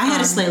 Yeah. I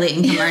had a slightly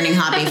income earning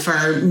hobby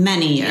for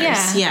many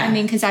years. Yeah. I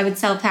mean, because I would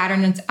sell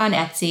patterns on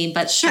Etsy,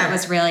 but Sure. that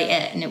was really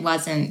it. And it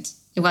wasn't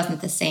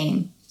the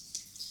same.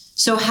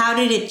 So how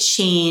did it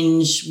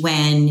change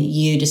when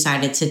you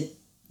decided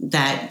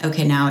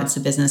okay, now it's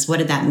a business? What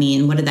did that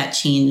mean? What did that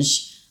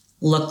change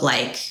look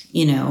like,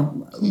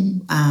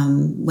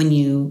 when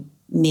you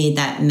made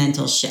that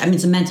mental shift? I mean,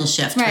 it's a mental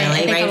shift, Right. really, I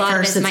think right? a lot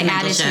First, of it's it, a my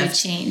mental attitude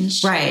shift.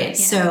 changed. Right. Yeah.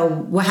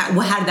 So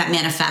how did that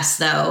manifest,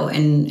 though,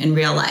 in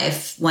real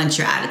life once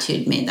your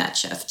attitude made that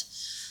shift?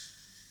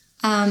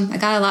 I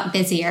got a lot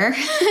busier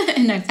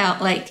and I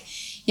felt like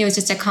it was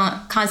just a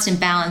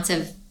constant balance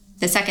of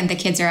the second the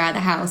kids are out of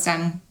the house,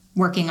 I'm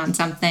working on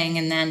something.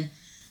 And then,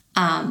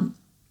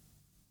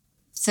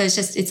 so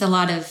it's a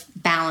lot of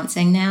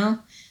balancing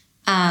now.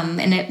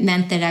 And it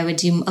meant that I would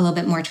do a little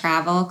bit more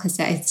travel because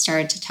I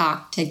started to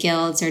talk to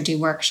guilds or do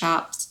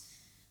workshops.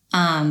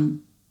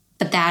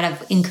 But that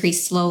have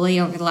increased slowly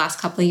over the last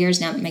couple of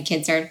years now that my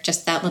kids are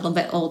just that little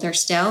bit older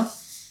still.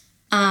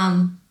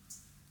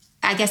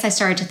 I guess I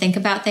started to think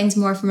about things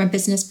more from a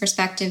business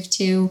perspective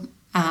too,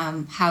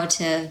 how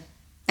to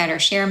better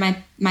share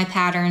my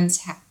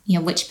patterns,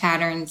 which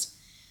patterns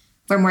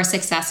were more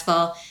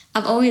successful.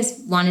 I've always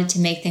wanted to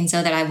make things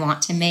though that I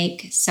want to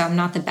make. So I'm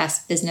not the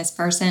best business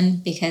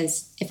person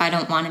because if I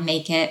don't want to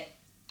make it,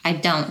 I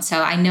don't.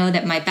 So I know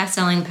that my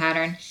best-selling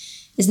pattern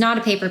is not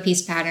a paper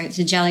piece pattern. It's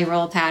a jelly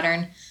roll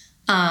pattern.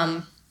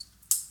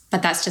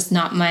 But that's just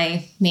not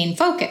my main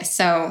focus.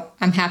 So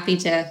I'm happy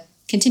to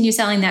continue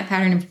selling that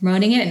pattern and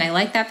promoting it. And I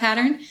like that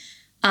pattern.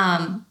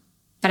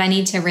 But I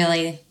need to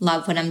really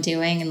love what I'm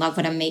doing and love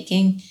what I'm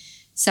making.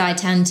 So I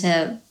tend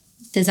to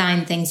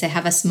design things that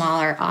have a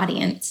smaller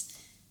audience,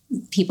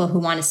 people who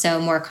want to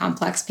sew more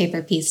complex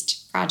paper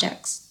pieced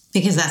projects.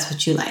 Because that's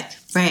what you like.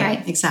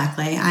 Right.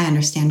 Exactly. I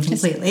understand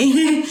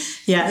completely.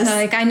 Yes.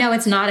 So I know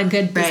it's not a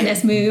good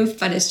business move,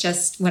 but it's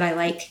just what I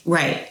like.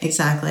 Right.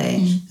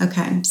 Exactly.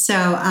 Okay.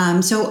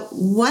 So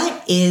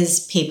what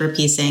is paper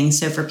piecing?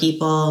 So for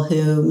people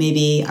who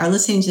maybe are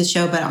listening to the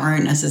show, but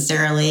aren't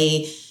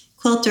necessarily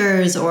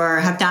quilters or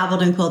have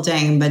dabbled in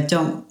quilting, but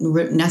don't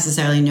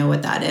necessarily know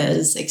what that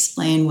is,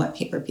 explain what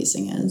paper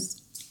piecing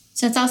is.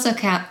 So it's also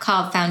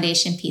called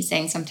foundation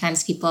piecing.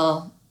 Sometimes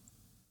people,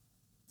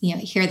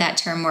 hear that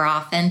term more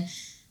often.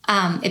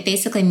 It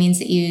basically means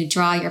that you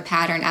draw your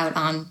pattern out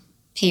on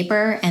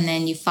paper and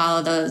then you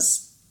follow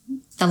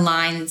the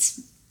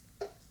lines.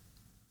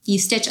 You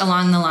stitch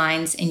along the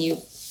lines and you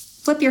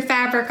flip your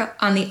fabric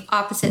on the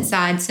opposite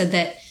side so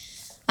that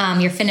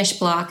your finished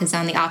block is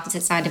on the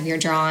opposite side of your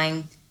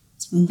drawing.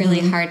 It's really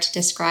hard to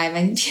describe,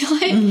 I feel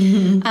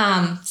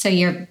like. So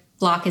your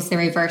block is the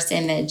reverse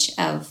image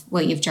of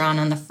what you've drawn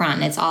on the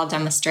front. It's all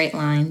done with straight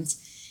lines.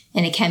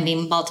 And it can be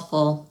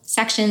multiple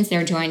sections.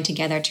 They're joined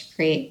together to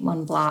create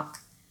one block.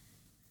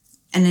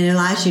 And it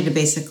allows you to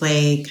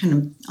basically kind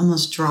of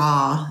almost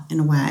draw in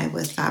a way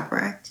with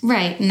fabric.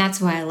 Right. And that's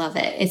why I love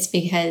it. It's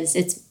because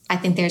I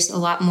think there's a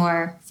lot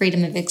more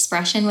freedom of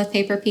expression with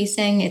paper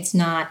piecing. It's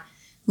not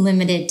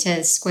limited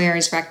to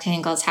squares,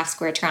 rectangles, half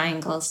square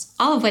triangles,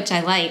 all of which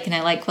I like. And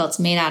I like quilts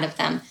made out of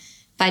them.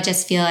 But I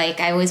just feel like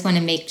I always want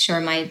to make sure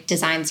my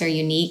designs are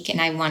unique. And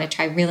I want to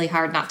try really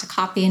hard not to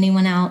copy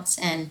anyone else.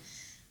 And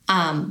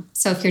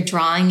so if you're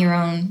drawing your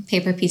own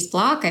paper piece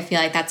block, I feel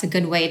like that's a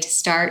good way to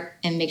start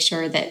and make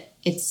sure that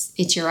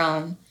it's your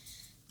own.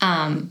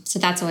 So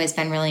that's always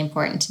been really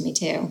important to me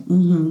too.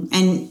 Mm-hmm.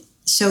 And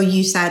so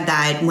you said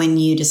that when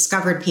you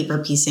discovered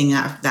paper piecing,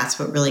 that's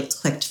what really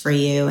clicked for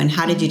you. And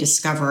how did you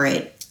discover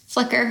it?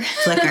 Flickr.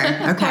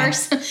 Okay. Of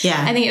course.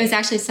 Yeah. I think it was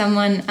actually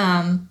someone,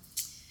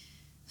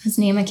 whose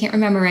name I can't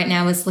remember right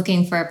now, was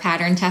looking for a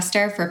pattern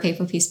tester for a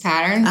paper piece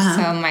pattern. So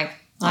I'm like,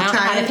 I don't know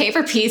how to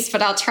paper piece,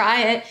 but I'll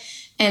try it.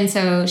 And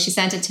so she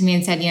sent it to me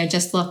and said,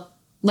 just look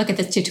at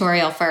the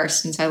tutorial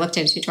first. And so I looked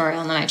at a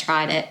tutorial and then I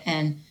tried it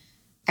and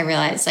I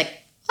realized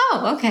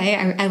oh, okay,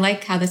 I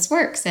like how this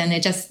works. And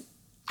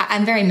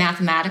I'm very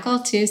mathematical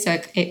too. So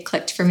it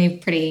clicked for me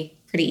pretty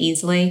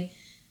easily.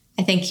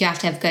 I think you have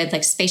to have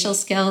good spatial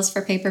skills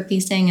for paper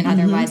piecing and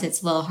otherwise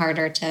it's a little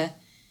harder to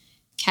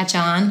catch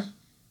on.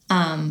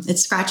 It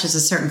scratches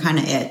a certain kind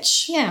of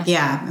itch. Yeah.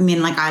 Yeah. I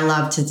mean, like I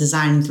love to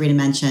design in 3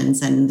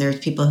 dimensions and there's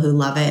people who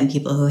love it and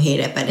people who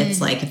hate it. But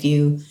it's like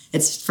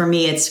for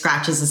me, it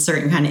scratches a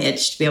certain kind of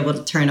itch to be able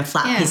to turn a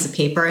flat piece of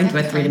paper into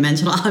a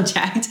 3-dimensional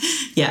object.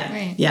 Yeah.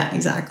 Right. Yeah,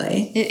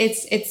 exactly.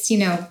 It's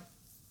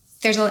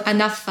there's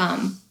enough,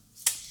 I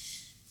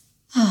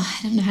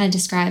don't know how to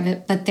describe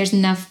it, but there's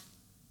enough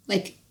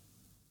like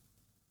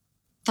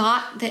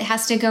thought that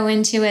has to go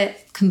into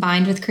it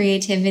combined with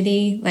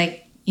creativity.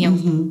 Like,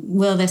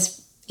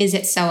 is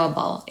it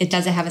sewable?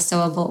 Does it have a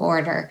sewable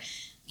order?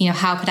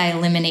 How could I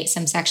eliminate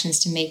some sections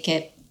to make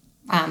it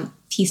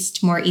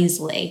pieced more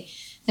easily?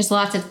 There's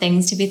lots of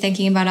things to be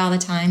thinking about all the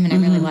time. And I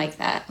really like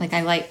that. Like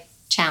I like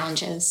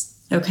challenges.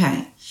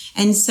 Okay.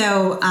 And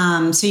so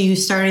you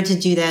started to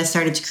do this,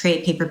 started to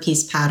create paper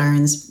piece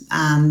patterns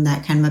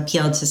that kind of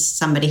appealed to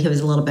somebody who was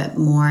a little bit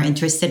more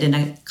interested in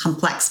a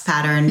complex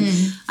pattern.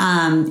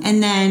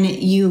 And then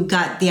you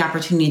got the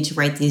opportunity to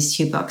write these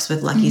 2 books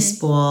with Lucky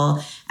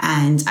Spool.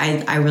 And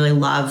I really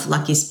love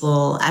Lucky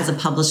Spool as a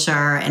publisher.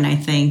 And I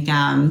think,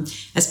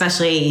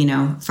 especially,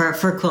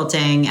 for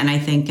quilting. And I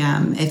think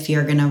if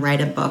you're going to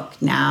write a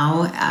book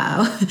now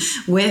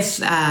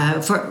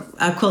for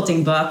a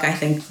quilting book, I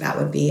think that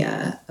would be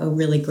a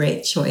really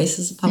great choice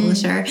as a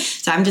publisher.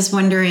 So I'm just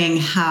wondering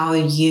how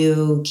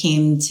you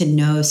came to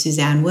know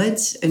Suzanne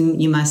Woods.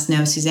 And you must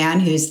know Suzanne,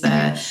 who's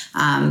the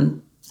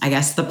I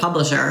guess the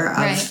publisher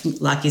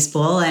of Lucky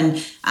Spool,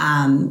 and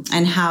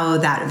how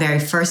that very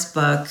first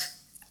book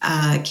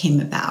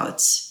came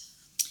about.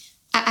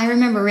 I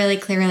remember really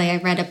clearly, I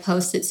read a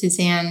post that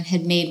Suzanne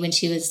had made when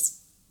she was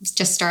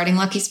just starting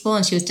Lucky Spool,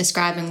 and she was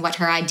describing what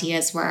her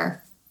ideas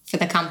were for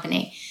the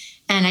company.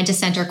 And I just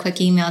sent her a quick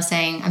email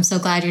saying, I'm so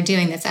glad you're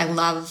doing this. I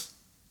love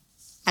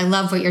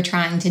what you're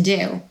trying to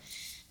do.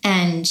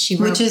 And she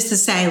wrote, which is to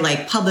say,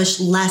 like, publish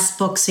less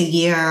books a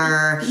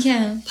year,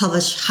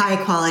 publish high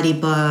quality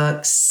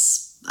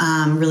books,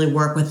 really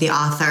work with the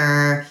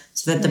author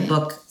so that the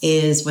book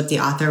is what the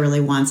author really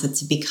wants it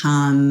to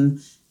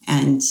become.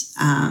 And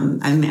am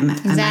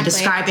I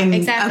describing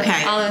exactly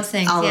all those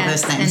things? All of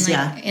those things,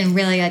 and and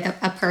really like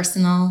a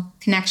personal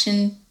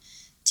connection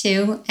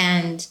too.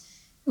 And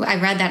I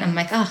read that and I'm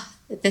like, oh,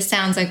 this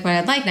sounds like what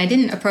I'd like. And I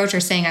didn't approach her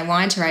saying I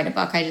wanted to write a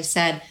book. I just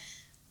said,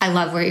 I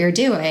love what you're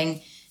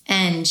doing.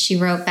 And she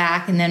wrote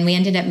back, and then we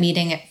ended up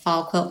meeting at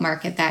Fall Quilt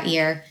Market that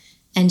year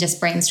and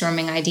just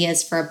brainstorming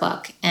ideas for a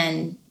book.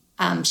 And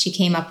she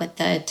came up with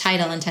the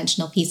title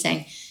Intentional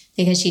Piecing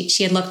because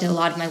she had looked at a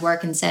lot of my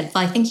work and said,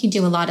 well, I think you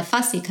do a lot of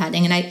fussy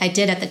cutting. And I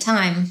did at the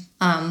time,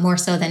 more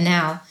so than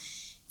now.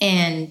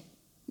 And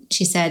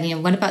she said,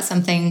 what about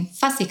something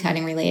fussy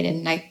cutting related?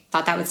 And I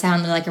thought that would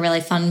sound like a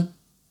really fun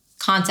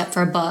concept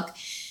for a book.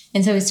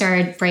 And so we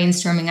started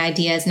brainstorming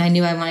ideas, and I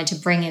knew I wanted to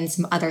bring in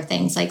some other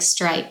things like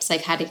stripes,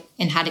 like how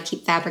to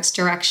keep fabrics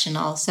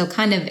directional. So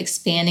kind of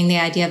expanding the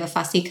idea of a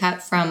fussy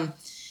cut from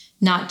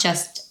not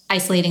just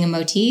isolating a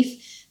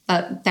motif,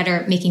 but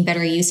making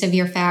better use of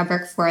your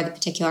fabric for the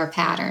particular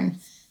pattern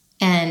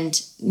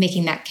and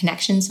making that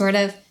connection sort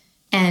of.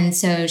 And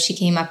so she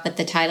came up with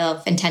the title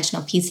of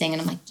Intentional Piecing,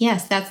 and I'm like,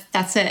 yes,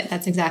 that's it.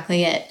 That's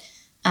exactly it.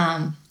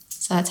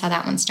 So that's how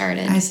that one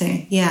started. I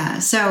see. Yeah.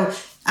 So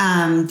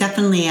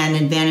definitely an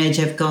advantage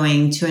of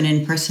going to an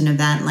in-person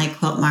event like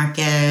Quilt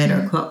Market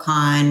or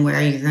QuiltCon,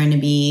 where you're going to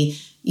be,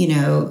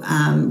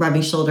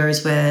 rubbing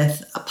shoulders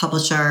with a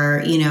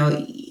publisher,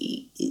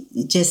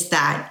 just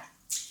that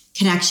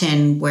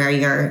connection where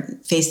you're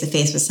face to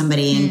face with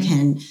somebody and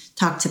can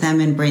talk to them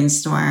and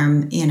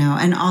brainstorm,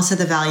 and also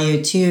the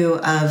value too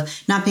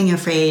of not being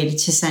afraid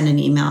to send an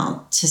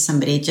email to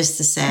somebody just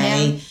to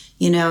say,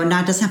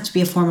 doesn't have to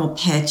be a formal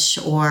pitch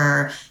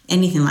or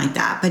anything like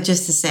that, but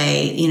just to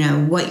say,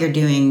 what you're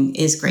doing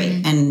is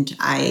great and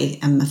I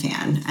am a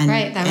fan. And,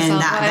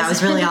 that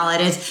was really all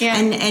it is.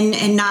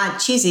 And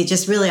not cheesy,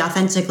 just really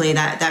authentically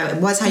that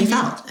was how you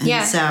felt.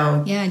 And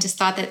so, I just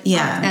thought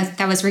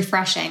that was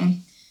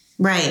refreshing.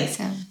 Right.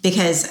 So.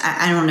 Because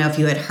I don't know if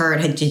you had heard,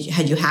 had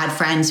you had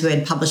friends who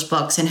had published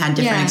books and had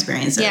different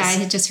experiences? Yeah, I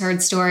had just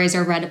heard stories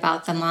or read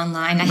about them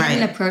online. I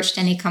hadn't approached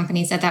any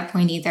companies at that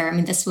point either. I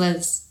mean, this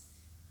was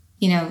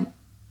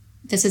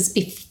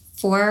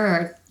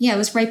before, it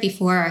was right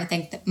before I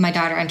think that my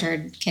daughter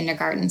entered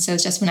kindergarten. So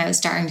it's just when I was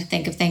starting to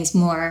think of things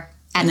more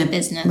as a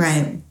business.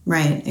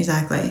 Right,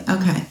 exactly.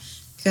 Okay,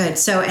 good.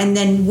 So, and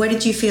then what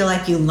did you feel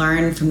like you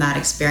learned from that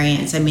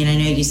experience? I mean, I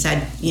know you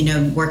said,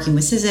 working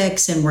with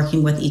Sizzix and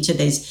working with each of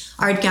these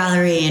art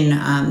gallery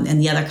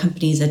and the other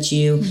companies that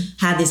you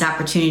had these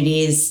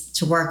opportunities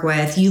to work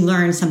with, you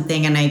learned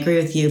something. And I agree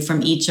with you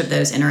from each of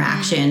those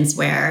interactions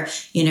where,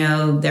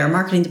 there are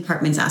marketing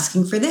departments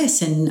asking for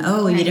this. And,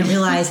 you didn't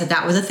realize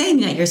that was a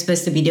thing that you're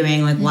supposed to be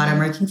doing, like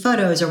watermarking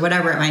photos or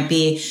whatever it might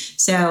be.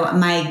 So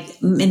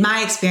in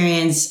my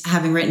experience,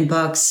 having written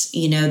books,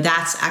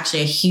 that's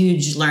actually a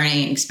huge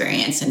learning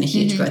experience and a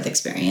huge growth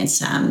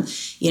experience.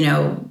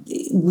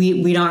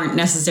 We aren't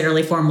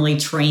necessarily formally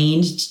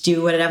trained to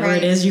do whatever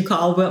it is you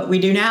call what we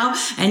do now.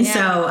 And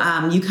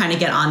so you kind of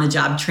get on the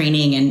job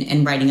training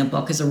and writing a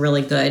book is a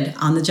really good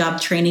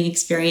on-the-job training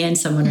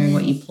experience. I'm wondering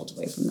what you pulled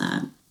away from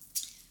that.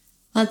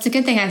 Well, it's a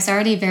good thing. I was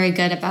already very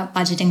good about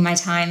budgeting my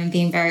time and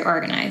being very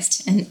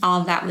organized, and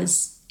all of that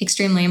was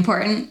extremely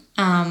important.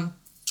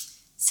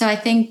 So I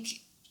think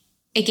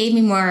it gave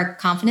me more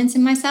confidence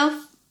in myself,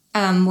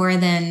 more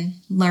than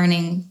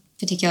learning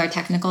particular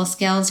technical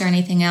skills or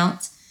anything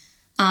else,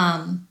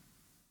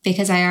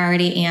 because I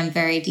already am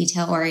very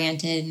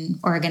detail-oriented and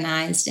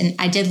organized. And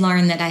I did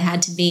learn that I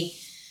had to be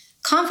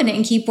confident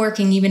and keep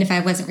working even if I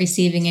wasn't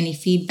receiving any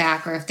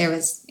feedback, or if there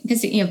was,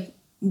 because,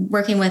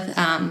 working with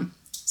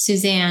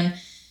Suzanne,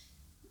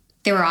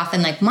 there were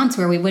often like months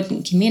where we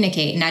wouldn't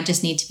communicate, and I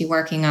just need to be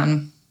working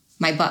on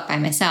my book by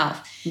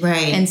myself.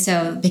 Right. And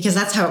so, because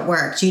that's how it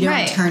works. You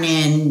don't turn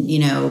in,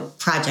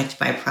 project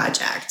by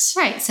project.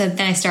 Right. So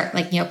then I start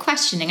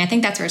questioning. I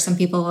think that's where some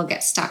people will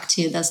get stuck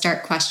too. They'll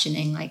start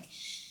questioning, like,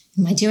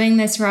 am I doing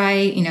this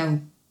right?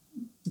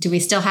 Do we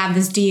still have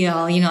this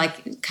deal?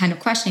 Kind of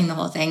questioning the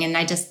whole thing. And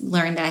I just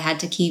learned that I had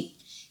to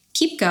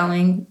keep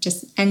going,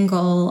 just end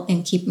goal,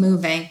 and keep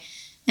moving.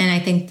 And I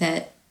think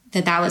that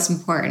was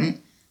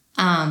important.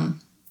 And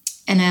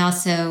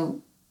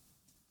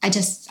I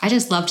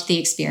just loved the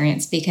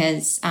experience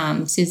because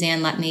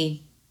Suzanne let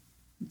me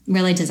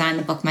really design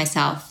the book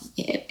myself.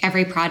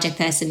 Every project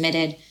that I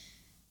submitted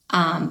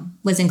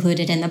was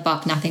included in the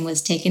book. Nothing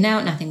was taken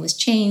out. Nothing was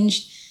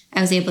changed. I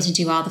was able to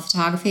do all the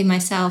photography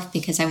myself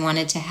because I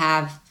wanted to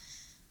have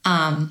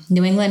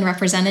New England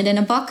represented in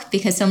a book,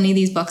 because so many of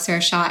these books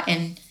are shot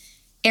in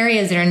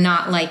areas that are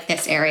not like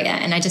this area.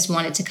 And I just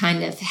wanted to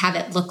kind of have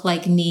it look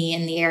like me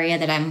in the area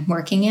that I'm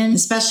working in.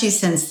 Especially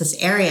since this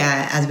area,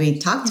 as we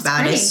talked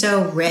about, is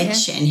so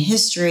rich in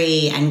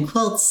history and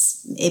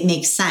quilts. It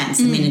makes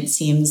sense. I mean, it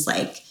seems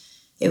like,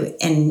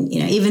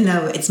 even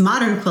though it's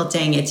modern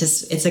quilting,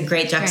 it's a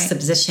great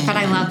juxtaposition. But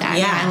I love that.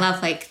 Yeah. I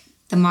love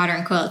the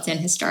modern quilts in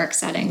historic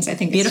settings. I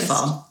think it's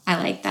beautiful.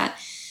 I like that.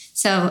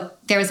 So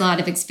there was a lot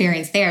of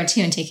experience there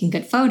too, in taking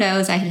good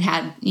photos. I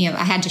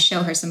had to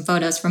show her some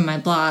photos from my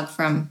blog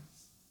from,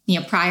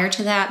 prior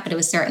to that, but it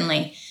was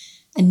certainly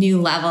a new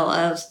level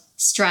of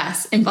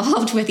stress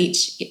involved with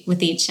each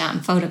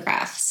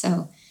photograph.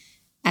 So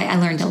I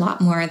learned a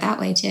lot more that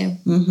way too.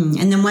 Mm-hmm.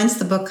 And then once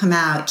the book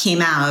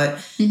came out,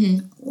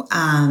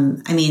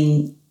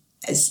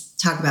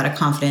 talk about a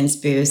confidence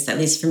boost. At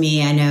least for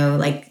me, I know,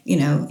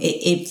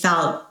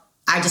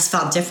 I just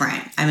felt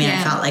different.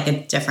 I felt like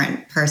a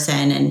different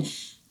person, and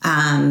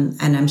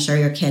I'm sure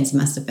your kids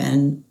must have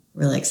been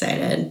really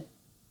excited.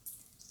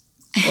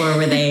 Or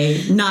were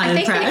they not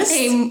impressed? I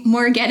think they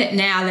more get it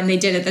now than they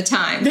did at the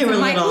time. They were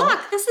little. Like,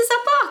 look, this is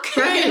a book.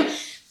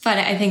 Right. But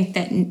I think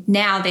that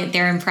now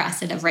they're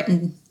impressed that I've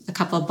written a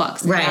couple of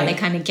books. And now they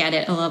kind of get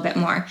it a little bit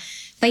more.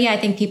 But yeah, I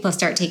think people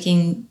start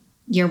taking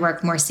your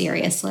work more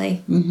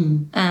seriously.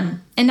 Mm-hmm.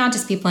 And not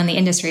just people in the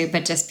industry,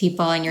 but just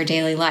people in your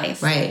daily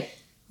life. Right.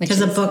 Because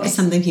a book is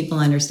something people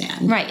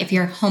understand. Right. If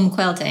you're home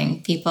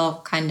quilting,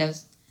 people kind of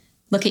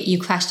look at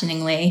you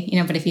questioningly,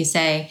 but if you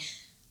say,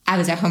 I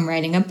was at home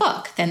writing a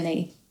book, then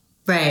they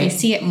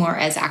see it more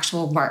as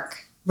actual work.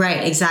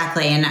 Right,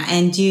 exactly. And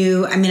I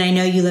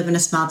know you live in a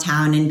small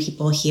town and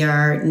people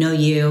here know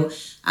you,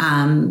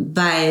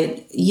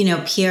 but,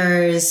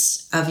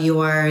 peers of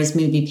yours,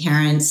 maybe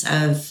parents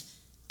of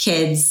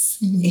kids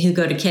who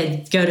go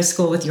to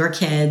school with your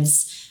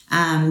kids,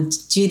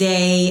 do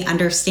they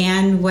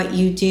understand what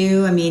you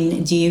do?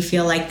 Do you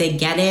feel like they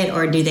get it,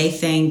 or do they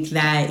think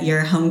that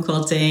you're home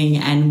quilting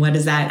and what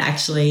is that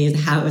actually,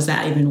 how does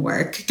that even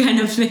work kind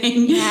of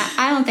thing? Yeah,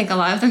 I don't think a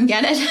lot of them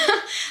get it.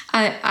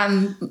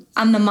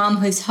 I'm the mom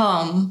who's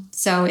home,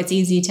 so it's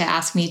easy to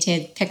ask me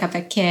to pick up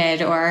a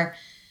kid, or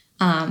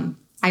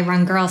I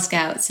run Girl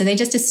Scouts. So they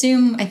just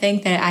assume, I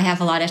think, that I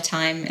have a lot of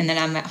time and that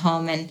I'm at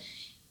home and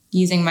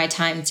using my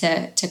time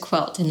to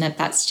quilt, and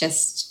that's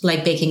just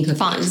like baking cookies.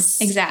 Fun.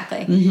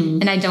 Exactly.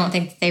 Mm-hmm. And I don't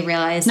think they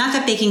realize. Not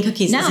that baking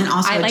cookies isn't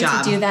also a job. I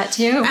like to do that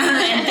too.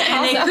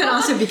 and it could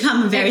also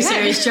become a very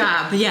serious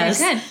job. Yes.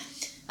 It could.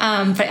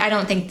 But I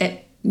don't think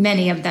that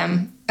many of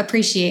them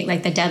appreciate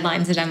the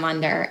deadlines that I'm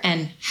under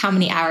and how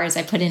many hours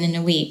I put in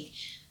a week.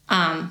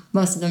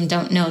 Most of them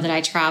don't know that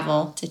I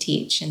travel to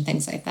teach and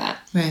things like that.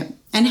 Right.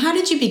 And how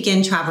did you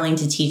begin traveling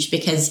to teach?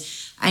 Because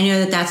I know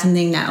that that's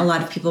something that a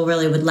lot of people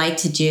really would like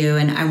to do.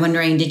 And I'm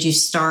wondering, did you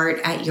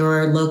start at is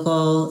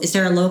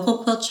there a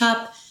local quilt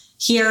shop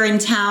here in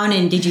town?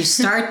 And did you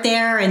start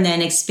there and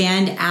then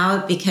expand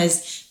out?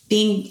 Because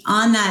being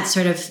on that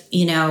sort of,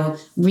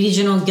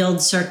 regional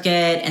guild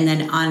circuit and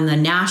then on the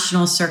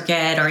national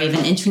circuit or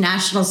even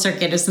international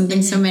circuit is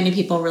something so many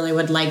people really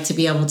would like to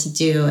be able to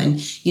do. And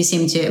you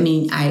seem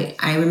to,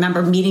 I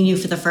remember meeting you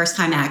for the first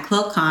time at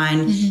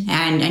QuiltCon,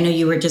 and I know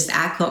you were just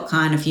at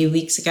QuiltCon a few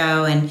weeks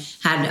ago and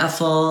had a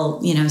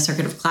full,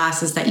 circuit of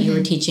classes that you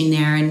were teaching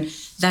there. And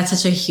that's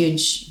such a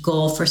huge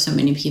goal for so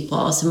many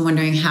people. So I'm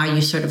wondering how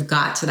you sort of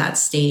got to that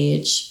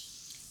stage.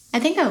 I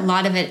think a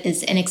lot of it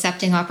is in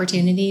accepting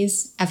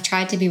opportunities. I've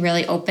tried to be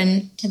really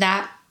open to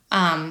that.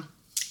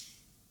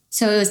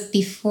 So it was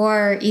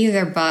before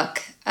either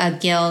book, a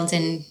guild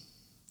in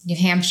New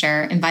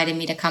Hampshire invited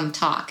me to come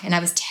talk. And I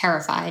was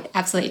terrified,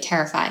 absolutely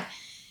terrified.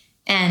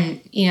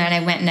 And, and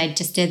I went and I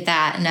just did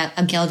that. And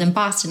a guild in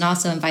Boston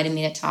also invited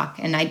me to talk.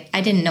 And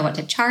I didn't know what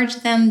to charge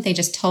them. They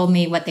just told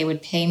me what they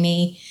would pay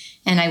me.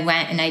 And I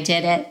went and I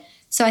did it.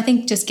 So I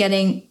think just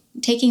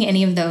taking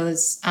any of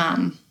those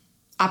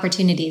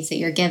opportunities that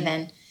you're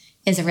given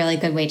is a really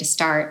good way to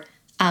start.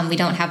 We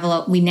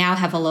now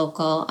have a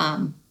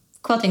local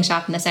quilting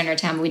shop in the center of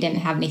town, but we didn't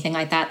have anything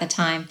like that at the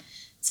time.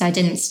 So I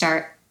didn't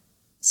start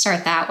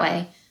that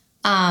way.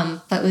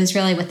 But it was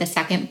really with the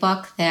second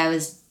book that I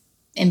was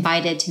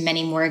invited to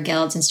many more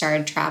guilds and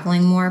started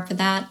traveling more for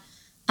that.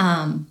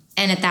 And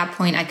at that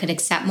point I could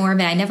accept more of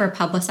it. I never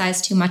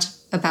publicized too much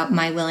about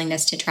my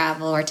willingness to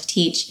travel or to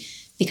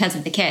teach because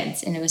of the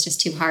kids. And it was just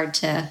too hard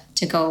to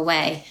go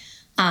away.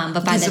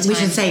 But by the time, we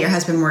should say your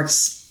husband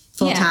works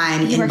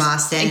full-time in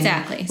Boston.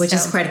 Exactly. Which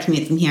is quite a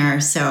commute from here.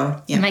 So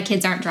yeah. My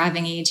kids aren't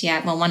driving age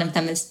yet. Well, one of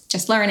them is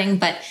just learning,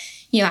 but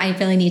I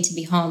really need to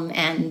be home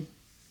and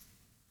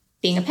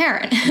being a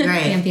parent.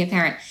 Right. And be a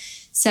parent.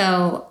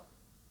 So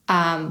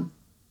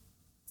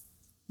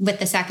with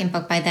the second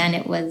book, by then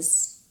that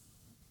was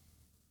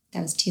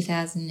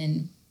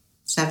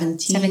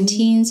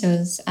 2017. So it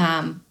was,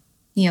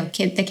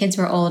 the kids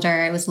were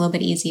older. It was a little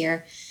bit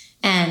easier.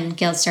 And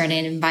guilds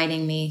started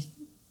inviting me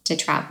to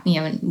travel,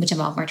 which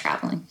involved more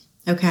traveling.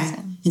 Okay.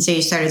 And so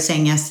you started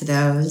saying yes to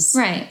those.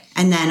 Right.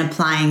 And then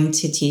applying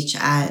to teach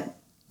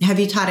have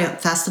you taught at a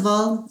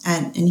festival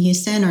in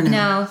Houston or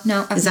no?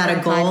 No. Is that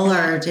a goal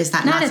or is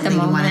that not something you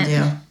want to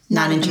do?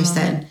 Not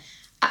interested?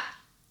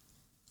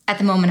 At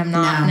the moment, I'm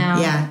not. No.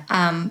 Yeah.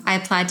 I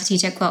applied to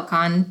teach at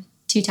QuiltCon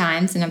 2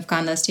 times, and I've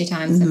gone those 2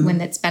 times when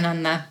it's been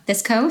on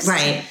this coast.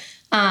 Right.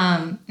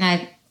 And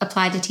I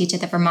applied to teach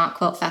at the Vermont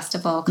Quilt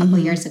Festival a couple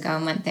years ago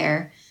and went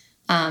there.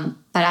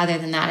 But other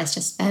than that, it's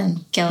just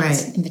been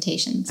guilds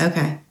invitations.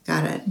 Okay,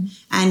 got it.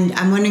 And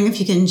I'm wondering if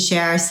you can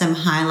share some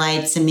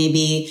highlights and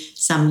maybe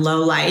some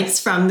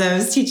lowlights from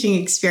those teaching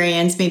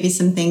experience, maybe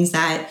some things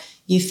that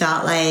you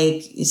felt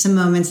like, some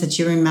moments that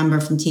you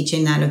remember from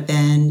teaching that have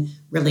been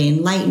really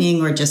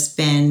enlightening or just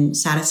been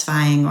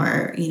satisfying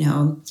or,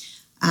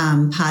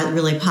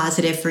 really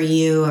positive for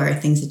you, or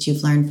things that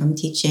you've learned from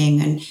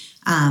teaching, and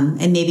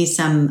maybe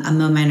a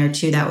moment or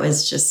two that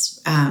was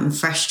just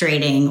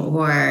frustrating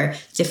or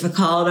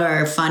difficult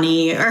or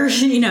funny, or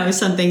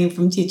something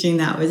from teaching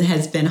that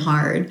has been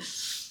hard.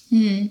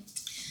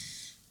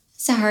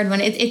 It's a hard one.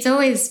 It's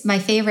always my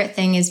favorite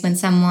thing is when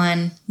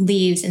someone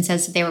leaves and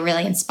says that they were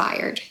really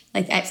inspired.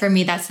 Like for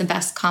me, that's the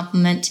best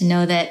compliment, to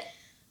know that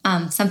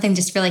something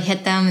just really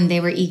hit them and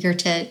they were eager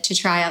to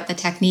try out the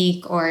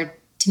technique or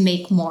to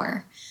make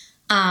more.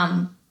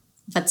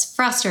 What's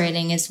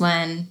frustrating is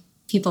when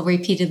people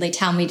repeatedly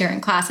tell me during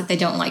class that they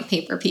don't like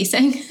paper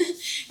piecing.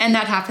 And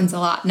that happens a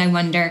lot. And I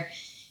wonder,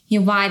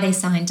 why they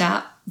signed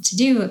up to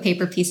do a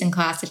paper piecing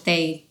class if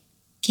they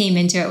came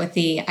into it with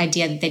the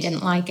idea that they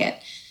didn't like it.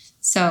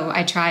 So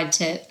I tried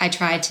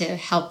to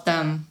help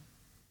them,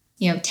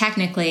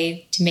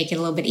 technically to make it a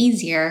little bit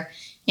easier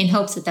in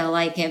hopes that they'll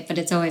like it. But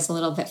it's always a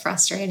little bit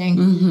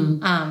frustrating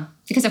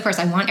because, of course,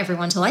 I want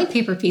everyone to like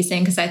paper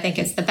piecing because I think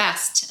it's the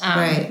best.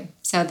 Right.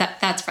 So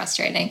that's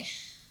frustrating.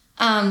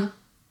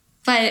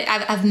 But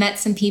I've met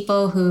some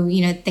people who,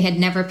 they had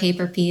never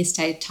paper pieced.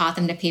 I taught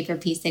them to paper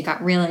piece. They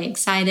got really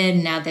excited.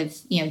 And now they've,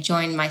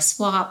 joined my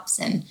swaps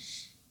and,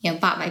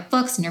 bought my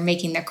books and are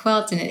making their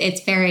quilts. And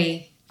it's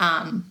very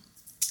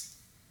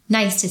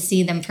nice to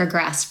see them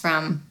progress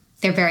from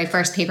their very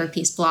first paper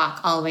piece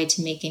block all the way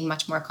to making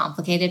much more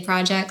complicated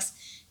projects,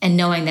 and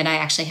knowing that I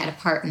actually had a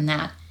part in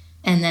that.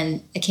 And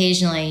then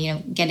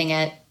occasionally, getting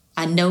a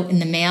note in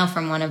the mail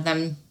from one of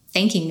them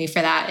thanking me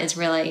for that is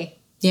really...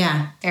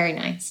 Yeah. Very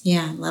nice.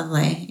 Yeah,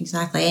 lovely.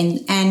 Exactly.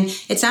 And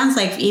it sounds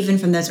like even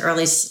from those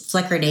early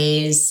Flickr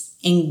days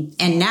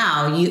and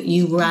now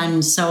you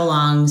run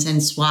sew-alongs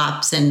and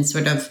swaps and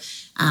sort of,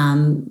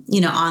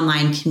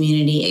 online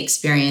community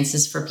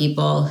experiences for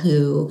people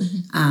who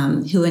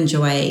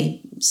enjoy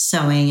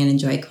sewing and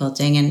enjoy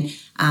quilting. And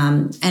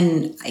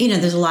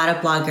there's a lot of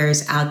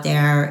bloggers out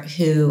there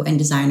and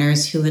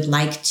designers who would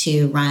like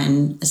to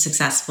run a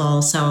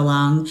successful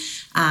sew-along.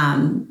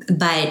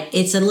 But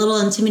it's a little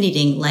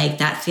intimidating, like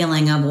that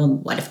feeling of, well,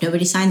 what if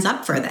nobody signs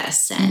up for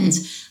this? And,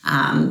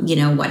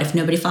 what if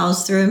nobody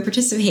follows through and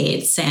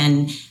participates?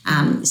 And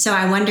so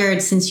I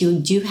wondered, since you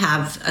do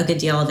have a good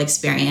deal of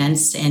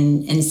experience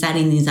in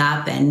setting these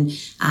up and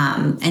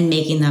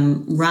making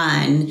them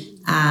run,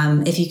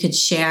 if you could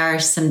share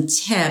some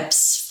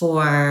tips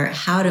for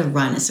how to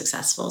run a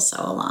successful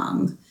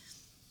sew-along.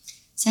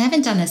 So I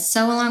haven't done a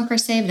sew-along per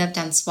se, but I've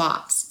done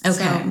swaps. Okay.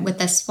 So with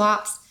the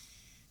swaps,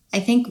 I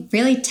think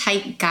really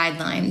tight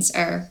guidelines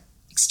are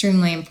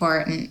extremely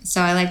important.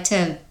 So I like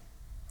to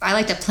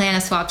plan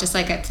a swap just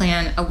like I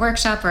plan a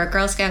workshop or a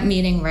Girl Scout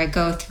meeting, where I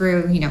go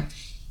through,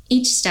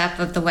 each step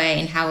of the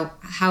way and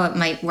how it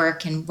might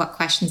work and what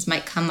questions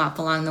might come up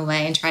along the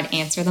way, and try to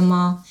answer them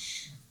all.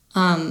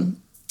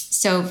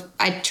 So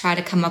I try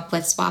to come up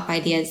with swap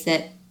ideas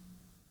that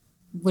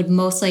would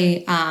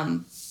mostly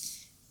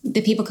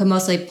the people could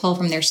mostly pull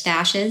from their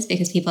stashes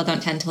because people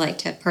don't tend to like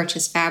to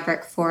purchase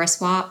fabric for a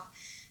swap.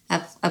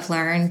 I've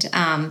learned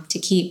to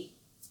keep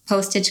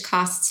postage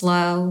costs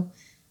low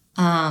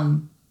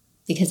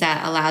because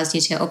that allows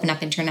you to open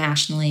up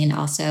internationally and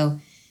also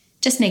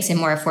just makes it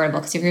more affordable.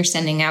 Because if you're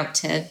sending out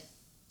to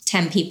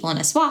 10 people in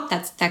a swap,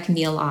 that can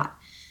be a lot.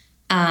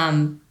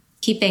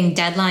 Keeping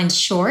deadlines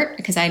short,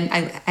 because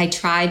I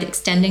tried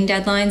extending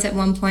deadlines at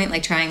one point,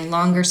 like trying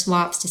longer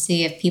swaps to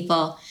see if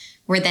people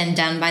were then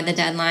done by the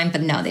deadline,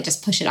 but no, they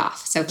just push it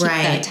off. So keep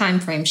the time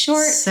frame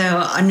short.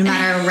 So no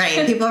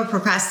matter, people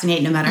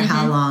procrastinate no matter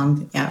how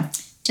long. Yeah.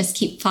 Just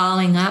keep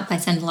following up. I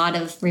send a lot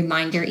of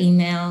reminder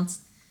emails.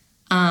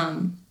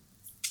 Back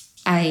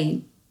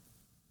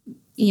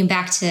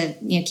to,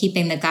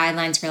 keeping the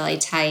guidelines really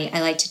tight.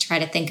 I like to try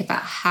to think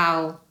about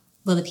how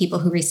will the people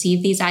who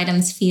receive these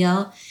items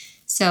feel?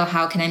 So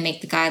how can I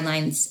make the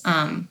guidelines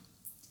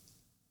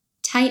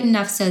tight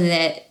enough so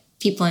that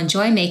people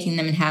enjoy making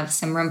them and have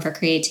some room for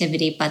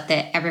creativity, but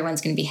that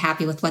everyone's going to be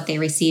happy with what they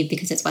receive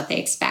because it's what they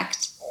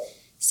expect.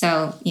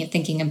 So,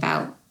 thinking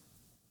about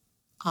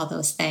all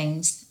those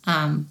things.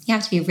 You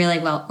have to be really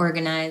well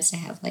organized. I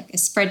have like a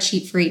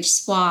spreadsheet for each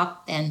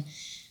swap and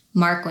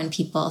mark when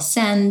people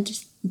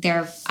send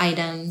their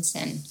items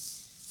and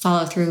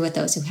follow through with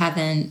those who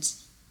haven't.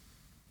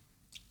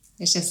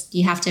 It's just,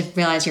 you have to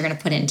realize you're going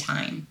to put in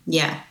time.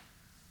 Yeah,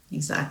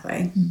 exactly.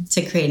 Mm-hmm.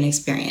 To create an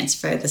experience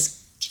for this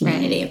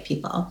community of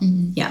people.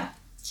 Mm-hmm. Yeah.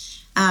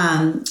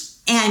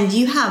 And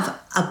you have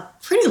a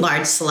pretty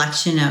large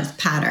selection of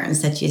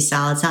patterns that you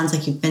sell. It sounds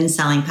like you've been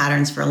selling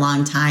patterns for a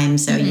long time.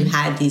 So you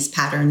had these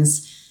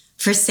patterns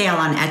for sale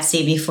on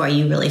Etsy before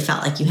you really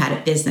felt like you had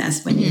a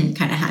business, when you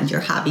kind of had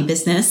your hobby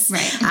business.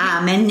 Right.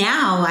 And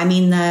now,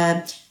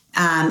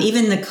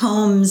 even the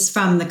combs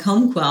from the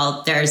comb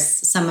quilt, there's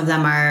some of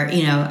them are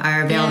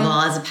available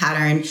as a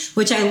pattern,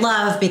 which I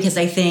love, because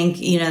I think,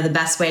 the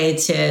best way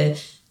to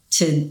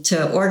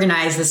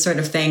organize this sort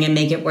of thing and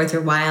make it worth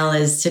your while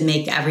is to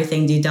make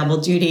everything do double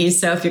duty.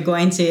 So if you're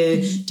going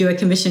to do a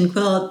commission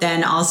quilt,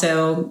 then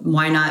also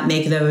why not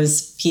make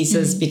those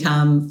pieces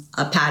become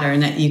a pattern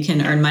that you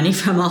can earn money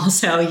from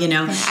also,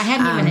 Yeah, I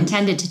hadn't even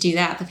intended to do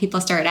that, but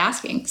people started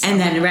asking. So. And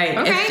then,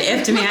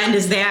 if demand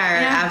is there,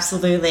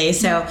 absolutely.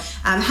 So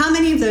how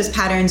many of those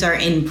patterns are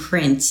in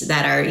print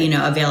that are,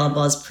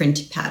 available as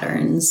print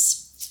patterns?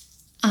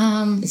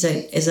 Is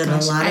it a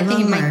lot of them? I think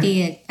it might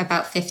be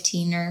about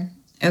 15 or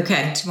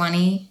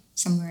 20,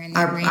 somewhere in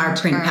that range. Our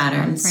print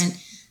patterns.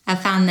 I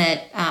found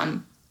that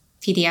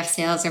PDF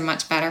sales are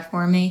much better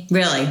for me.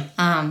 Really?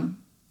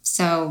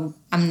 So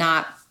I'm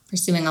not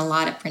pursuing a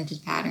lot of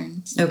printed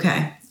patterns.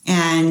 Okay.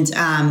 And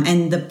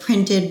the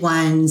printed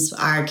ones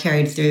are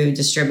carried through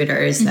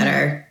distributors that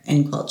are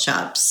in quilt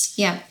shops.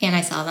 Yeah, and I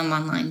sell them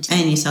online too.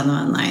 And you sell them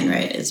online,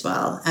 right, as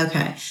well.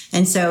 Okay.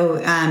 And so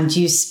do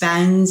you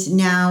spend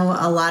now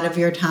a lot of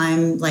your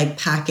time like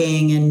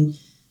packing and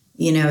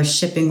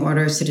shipping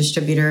orders to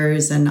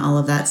distributors and all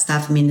of that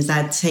stuff? I mean, does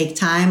that take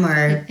time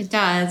or? It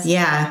does.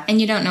 Yeah.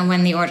 And you don't know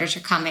when the orders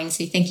are coming.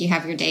 So you think you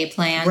have your day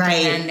planned. Right.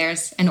 And then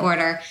there's an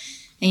order.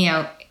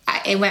 And,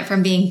 it went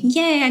from being,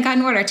 yay, I got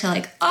an order to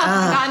like,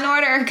 I got an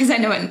order. Because I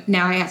know it,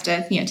 now I have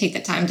to, take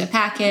the time to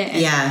pack it.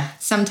 And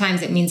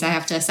sometimes it means I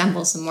have to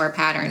assemble some more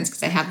patterns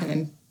because I have them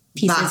in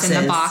pieces in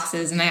the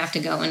boxes. And I have to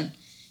go and,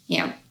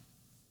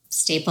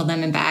 staple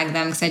them and bag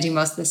them because I do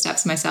most of the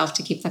steps myself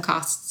to keep the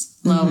costs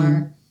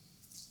lower.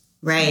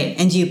 Right.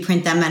 And do you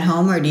print them at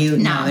home or do you?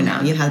 No,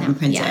 you have them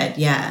printed.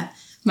 Yeah.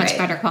 Much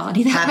better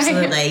quality that way.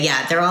 Absolutely.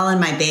 Yeah. They're all in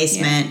my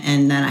basement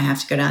and then I have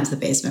to go down to the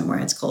basement where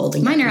it's cold.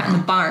 And mine are out in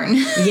the barn.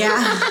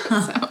 Yeah.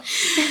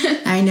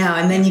 I know.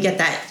 And then you get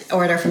that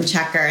order from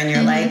Checker and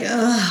you're like,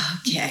 oh,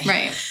 okay.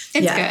 Right. It's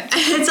good.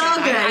 It's all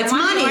good. It's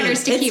money.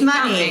 It's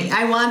money. coming.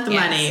 I want the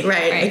money.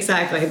 Right.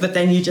 Exactly. But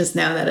then you just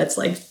know that it's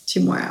like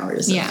 2 more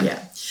hours.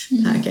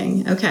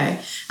 Packing. Okay.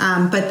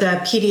 But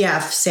the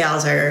PDF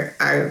sales are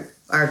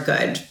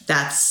good.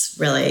 That's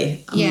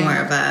really more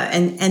of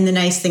and the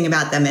nice thing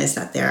about them is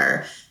that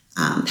they're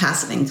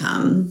passive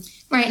income.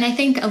 Right. And I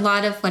think a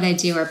lot of what I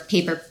do are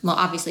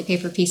obviously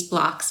paper piece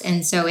blocks.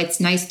 And so it's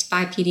nice to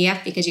buy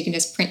PDF because you can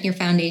just print your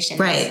foundation.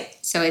 Right.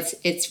 So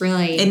it's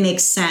really... It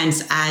makes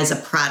sense as a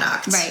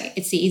product. Right.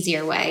 It's the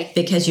easier way.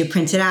 Because you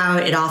print it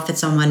out, it all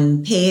fits on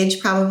one page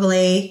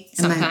probably.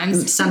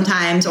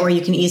 Sometimes, or you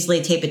can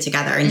easily tape it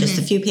together in just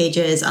a few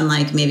pages,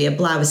 unlike maybe a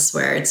blouse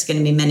where it's going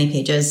to be many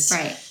pages.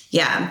 Right.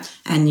 Yeah.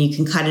 And you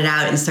can cut it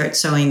out and start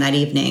sewing that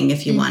evening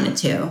if you wanted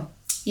to.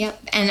 Yep.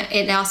 And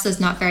it also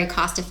is not very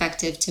cost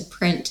effective to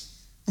print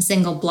a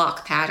single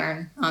block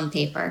pattern on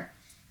paper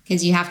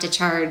because you have to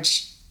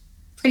charge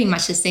pretty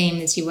much the same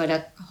as you would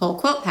a whole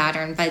quilt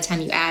pattern by the time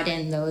you add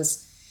in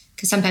those,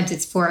 because sometimes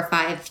it's 4 or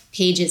 5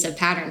 pages of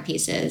pattern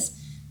pieces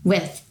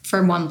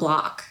for one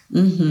block.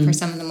 For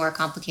some of the more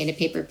complicated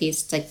paper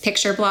pieces, like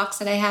picture blocks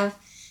that I have.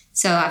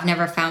 So I've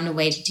never found a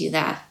way to do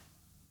that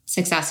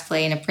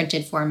successfully in a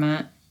printed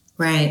format.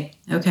 Right.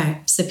 Okay.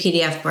 So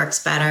PDF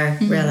works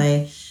better,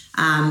 really.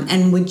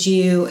 And when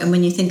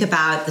you think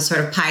about the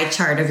sort of pie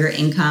chart of your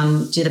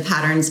income, do the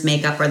patterns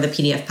make up, or the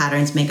PDF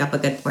patterns make up a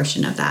good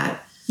portion of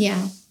that?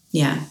 Yeah.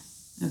 Yeah.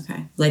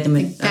 Okay. Like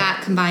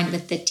that combined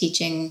with the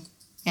teaching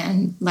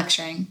and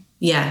lecturing.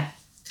 Yeah.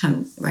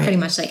 Right. Pretty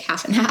much like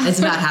half and half. It's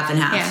about half and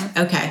half.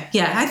 Yeah. Okay.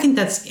 Yeah. I think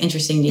that's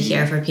interesting to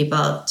hear for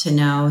people to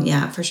know.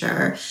 Yeah, for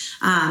sure.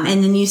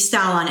 And then you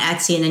sell on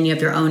Etsy, and then you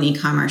have your own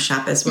e-commerce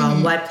shop as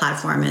well. What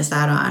platform is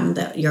that on,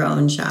 your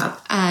own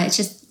shop? It's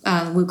just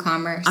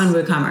WooCommerce. On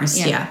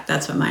WooCommerce. Yeah.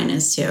 That's what mine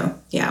is too.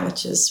 Yeah.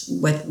 Which is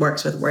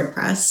works with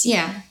WordPress.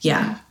 Yeah.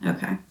 Yeah.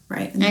 Okay.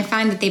 Right. And I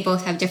find that they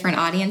both have different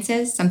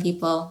audiences. Some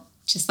people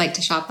just like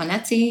to shop on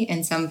Etsy,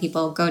 and some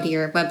people go to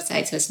your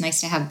website. So it's nice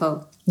to have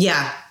both.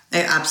 Yeah.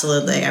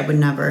 Absolutely. I would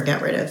never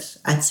get rid of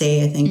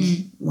Etsy. I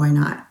think, why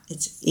not?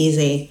 It's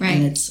easy, right,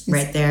 and it's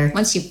right there.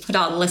 Once you put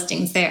all the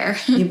listings there.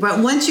 But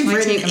once you've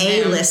written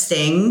a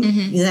listing,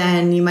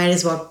 then you might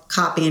as well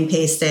copy and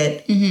paste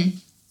it,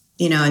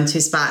 in two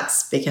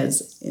spots,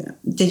 because,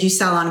 did you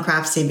sell on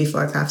Craftsy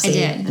before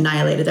Craftsy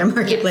annihilated their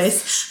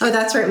marketplace? Yes. Oh,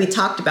 that's right. We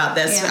talked about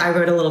this. Yeah. I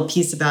wrote a little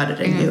piece about it.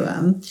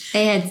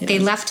 And they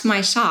left my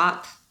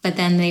shop, but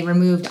then they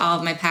removed all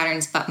of my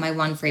patterns but my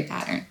one free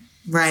pattern.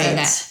 Right. So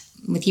that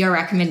with your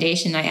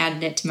recommendation, I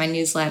added it to my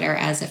newsletter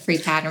as a free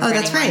pattern for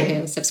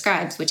anyone who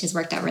subscribes, which has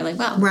worked out really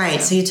well.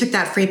 Right. So you took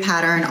that free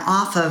pattern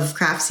off of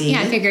Craftsy. Yeah,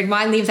 I figured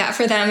why leave that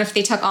for them if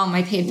they took all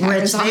my paid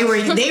patterns off.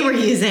 Which they were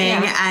using,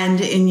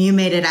 and you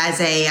made it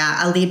as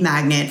a lead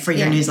magnet for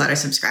your newsletter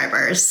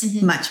subscribers.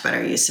 Much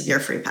better use of your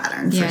free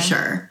pattern for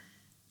sure.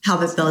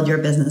 Help it build your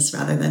business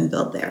rather than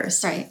build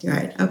theirs. Right.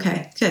 Right.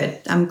 Okay, good.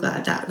 I'm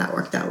glad that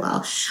worked out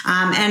well.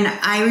 And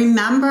I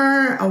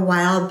remember a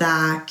while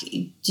back,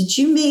 did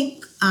you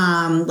make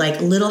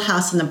like Little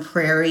House on the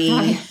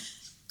Prairie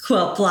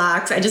quilt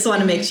blocks? I just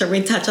want to make sure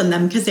we touch on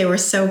them because they were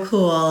so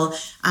cool.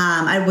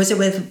 Was it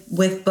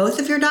with both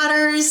of your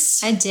daughters?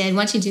 I did.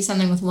 Once you do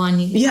something with one,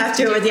 you have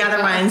to do it with the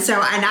other one. So,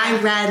 and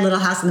I read Little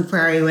House on the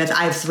Prairie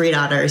I have 3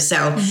 daughters,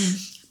 so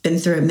been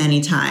through it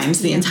many times,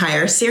 the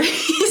entire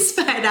series.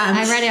 But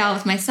I read it all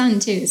with my son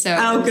too.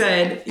 So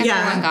good.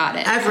 Everyone got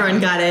it.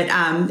 Everyone got it.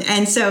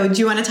 And so do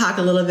you want to talk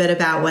a little bit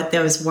about what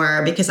those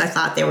were? Because I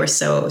thought they were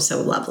so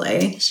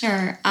lovely.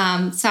 Sure.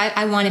 So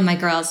I wanted my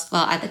girls,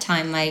 well, at the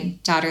time, my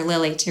daughter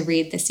Lily, to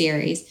read the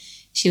series.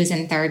 She was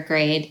in 3rd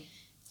grade.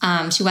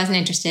 She wasn't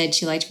interested.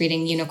 She liked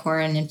reading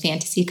unicorn and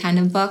fantasy kind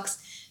of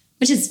books,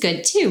 which is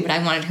good too. But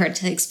I wanted her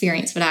to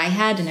experience what I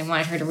had, and I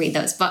wanted her to read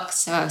those books.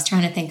 So I was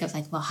trying to think of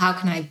how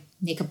can I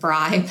make a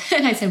bribe?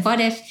 And I said,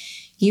 what if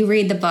you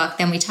read the book,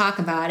 then we talk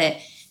about it,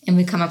 and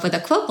we come up with a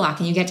quilt block,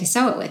 and you get to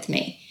sew it with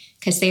me.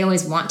 Because they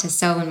always want to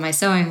sew in my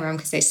sewing room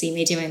because they see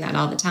me doing that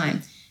all the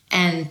time.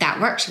 And that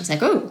worked. She was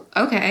like, oh,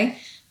 okay.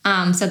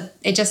 So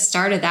it just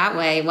started that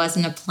way. It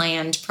wasn't a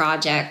planned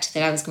project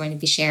that I was going to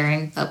be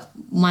sharing. But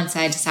once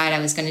I decided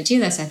I was going to do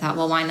this, I thought,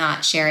 well, why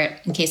not share it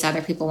in case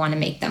other people want to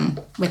make them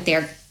with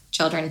their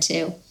children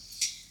too.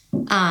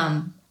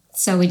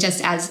 So we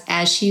just,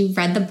 as she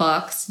read the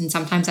books, and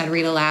sometimes I'd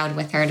read aloud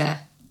with her to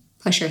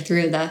push her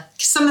through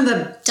some of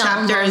the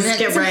chapters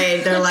get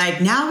right. They're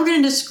like, now we're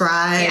going to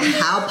describe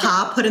how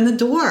Pa put in the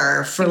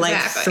door for like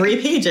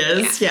 3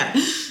 pages. Yeah.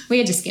 We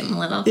had to skim a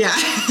little. Yeah.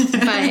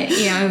 But,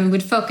 we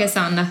would focus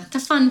on the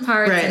fun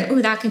parts. Right.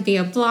 And, that could be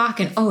a block.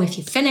 And, if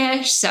you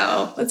finish.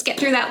 So let's get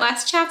through that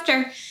last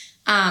chapter.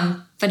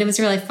 But it was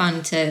really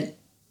fun to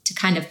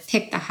kind of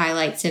pick the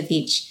highlights of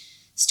each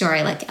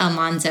story. Like El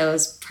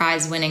Monzo's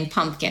prize-winning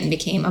pumpkin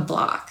became a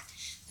block.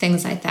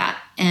 Things like that.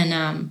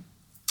 And,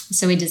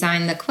 so we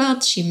designed the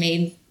quilt.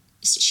 She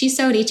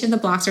sewed each of the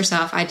blocks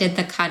herself. I did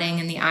the cutting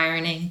and the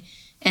ironing.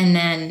 And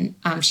then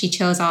she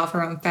chose all of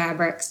her own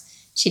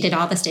fabrics. She did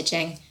all the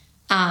stitching.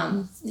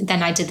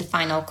 Then I did the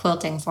final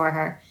quilting for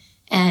her.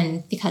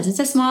 And because it's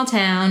a small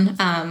town,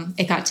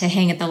 it got to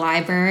hang at the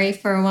library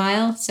for a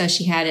while. So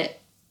she had it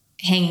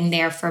hanging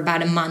there for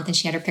about a month, and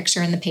she had her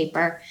picture in the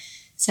paper.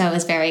 So it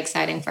was very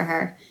exciting for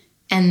her.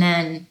 And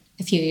then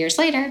a few years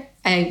later,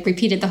 I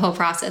repeated the whole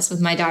process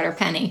with my daughter,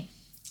 Penny.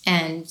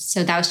 And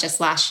so that was just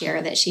last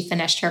year that she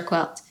finished her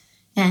quilt.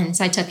 And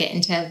so I took it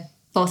into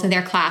both of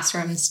their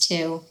classrooms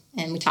too.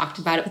 And we talked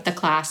about it with the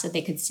class so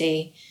they could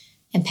see.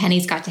 And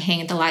Penny's got to hang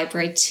at the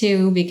library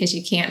too, because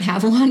you can't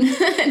have one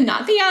and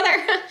not the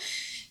other.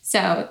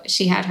 So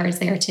she had hers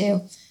there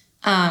too.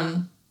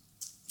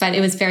 But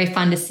it was very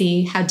fun to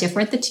see how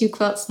different the 2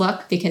 quilts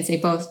look, because they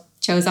both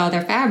chose all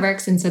their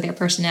fabrics. And so their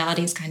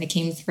personalities kind of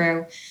came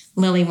through.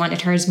 Lily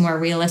wanted hers more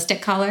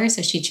realistic colors.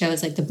 So she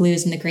chose like the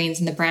blues and the greens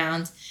and the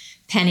browns.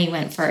 Penny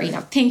went for,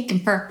 pink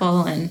and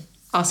purple and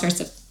all sorts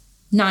of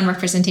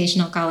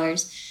non-representational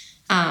colors.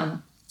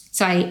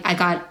 So I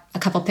got a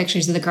couple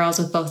pictures of the girls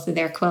with both of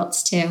their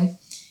quilts too.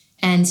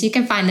 And so you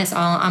can find this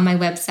all on my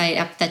website.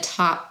 Up the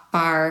top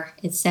bar,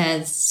 it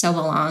says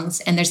sew-alongs,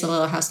 and there's a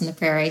Little House on the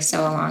Prairie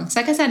sew-along. So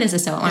I guess that is a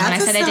sew-along. And I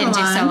said I didn't do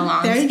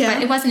sew-alongs, there you go.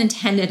 But it wasn't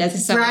intended as a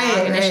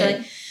sew-along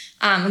initially.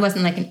 Right. It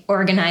wasn't like an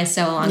organized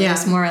sew-along. Yeah. It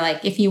was more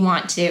like, if you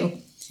want to,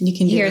 you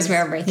can. Here's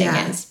where everything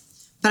is.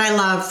 But I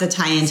love the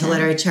tie into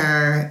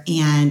literature,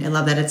 and I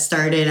love that it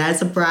started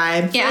as a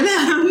bribe for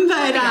them.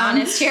 But to be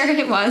honest here,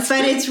 it was.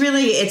 But it's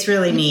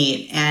really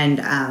neat,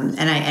 and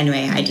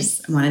I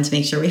just wanted to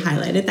make sure we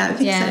highlighted that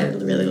because I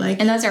really like.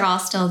 And those are all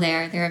still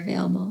there; they're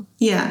available.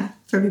 Yeah,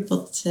 for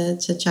people to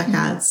check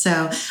out.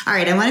 So, all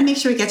right, I want to make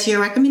sure we get to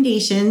your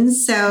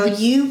recommendations. So,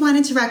 you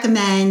wanted to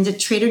recommend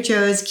Trader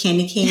Joe's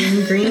Candy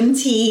Cane Green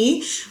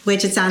Tea,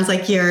 which it sounds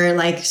like you're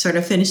like sort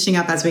of finishing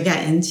up as we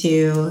get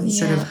into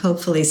sort of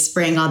hopefully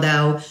spring.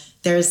 Although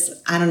there's,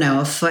 I don't know,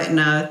 a foot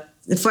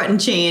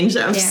and change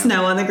of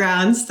snow on the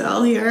ground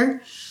still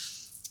here.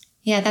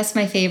 Yeah, that's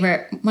one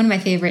of my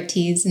favorite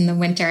teas in the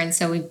winter. And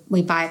so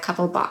we buy a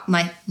couple.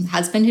 My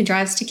husband, who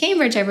drives to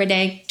Cambridge every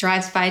day,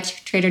 drives by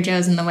Trader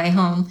Joe's on the way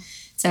home.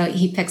 So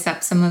he picks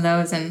up some of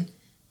those and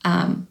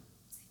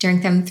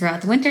drink them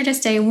throughout the winter to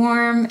stay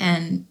warm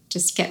and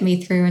just get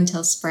me through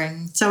until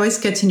spring. It's always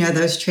good to know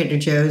those Trader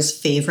Joe's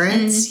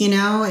favorites, you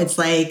know? It's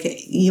like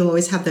you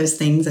always have those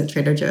things at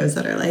Trader Joe's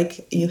that are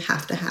like, you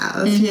have to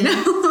have, you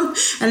know?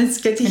 And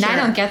it's good to hear. And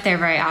I don't get there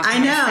very often. I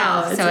know.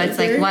 Myself, so it's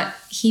like what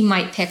he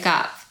might pick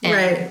up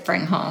and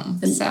bring home.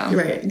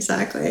 Right,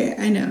 exactly.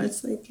 I know.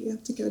 It's like you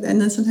have to go there. And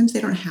then sometimes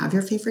they don't have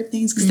your favorite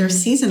things because they're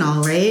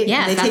seasonal, right?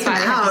 Yeah, they that's take why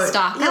them they out. have to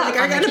stock up. Like,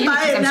 I got to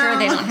buy it I'm now. sure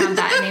they don't have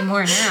that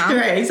anymore now.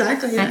 Right,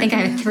 exactly. I think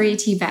I have 3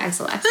 tea bags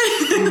left.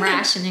 I'm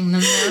rationing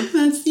them now.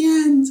 That's the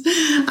end.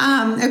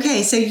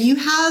 Okay, so you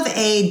have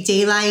a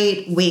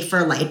daylight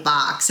wafer light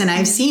box, and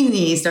I've seen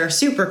these. They're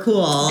super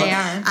cool. They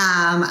are.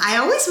 I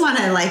always want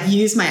to like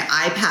use my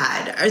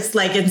iPad, or it's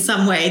like in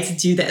some way to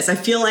do this. I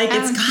feel like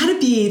there's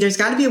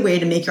got to be a way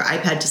to make your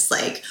iPad just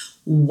like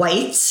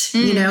white,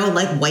 you know,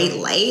 like white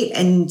light,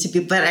 and to be.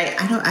 But I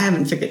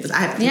haven't figured this.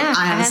 I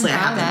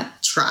haven't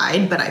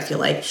tried, but I feel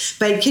like.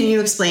 But can you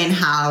explain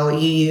how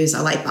you use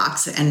a light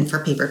box and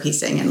for paper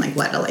piecing and like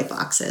what a light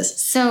box is?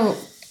 So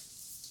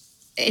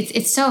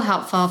it's so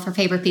helpful for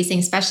paper piecing,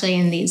 especially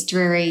in these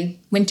dreary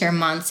winter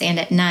months and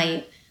at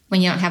night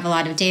when you don't have a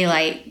lot of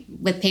daylight.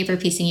 With paper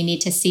piecing, you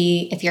need to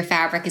see if your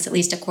fabric is at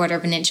least 1/4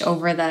 of an inch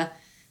over the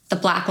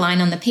black line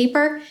on the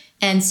paper.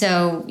 And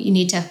so you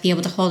need to be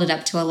able to hold it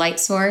up to a light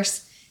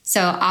source.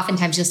 So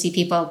oftentimes you'll see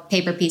people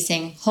paper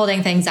piecing,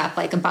 holding things up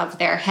like above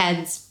their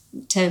heads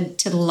to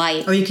the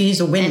light. Or you can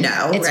use a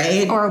window,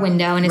 right? Or a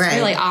window, and it's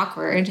really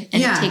awkward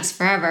and it takes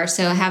forever.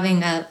 So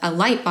having a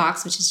light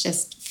box, which is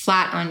just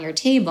flat on your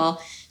table,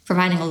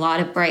 providing a lot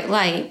of bright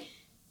light,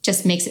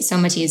 just makes it so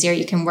much easier.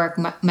 You can work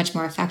much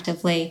more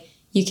effectively.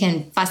 You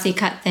can fussy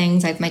cut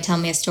things. Like my Tell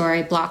Me a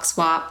Story block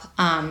swap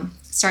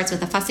starts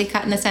with a fussy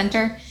cut in the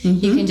center.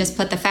 Mm-hmm. You can just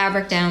put the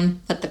fabric down,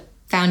 put the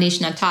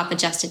foundation on top,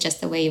 adjust it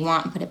just the way you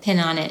want, and put a pin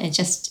on it.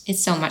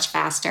 It's so much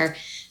faster.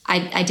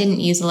 I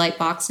didn't use a light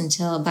box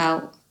until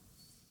about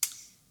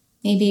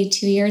maybe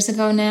 2 years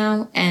ago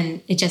now,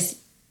 and it just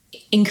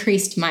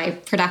increased my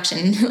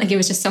production. Like it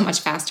was just so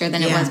much faster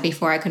than it was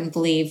before. I couldn't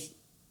believe.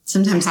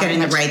 Sometimes getting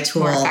the right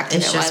tool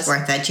is just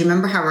worth it. Do you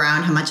remember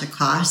how much it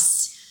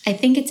costs? I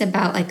think it's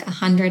about like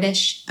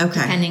 $100-ish,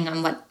 depending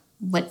on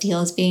what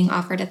deal is being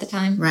offered at the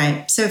time.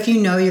 Right. So if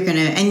you know you're going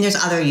to, and there's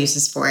other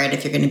uses for it,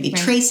 if you're going to be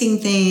tracing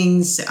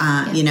things,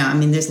 you know, I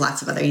mean, there's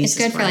lots of other uses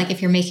for it. It's good for like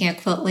if you're making a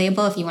quilt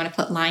label, if you want to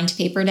put lined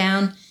paper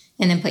down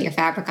and then put your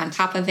fabric on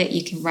top of it,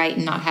 you can write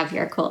and not have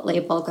your quilt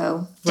label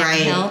go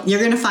downhill. Right. You're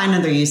going to find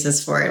other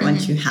uses for it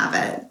once you have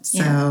it. So.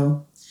 Yeah.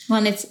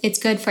 Well, and it's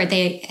good for,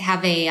 they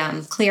have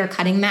a clear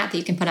cutting mat that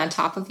you can put on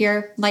top of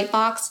your light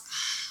box.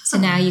 So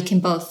now you can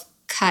both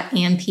cut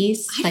and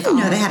piece. I didn't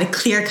know they had a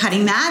clear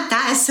cutting mat.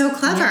 That is so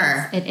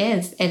clever. Yes, it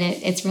is. And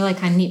it's really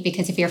kind of neat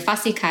because if you're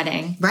fussy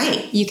cutting,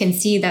 right, you can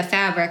see the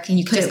fabric and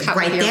you can just cut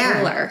with your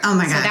ruler. Oh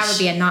my gosh. So that would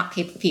be a not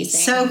paper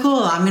piecing. So cool.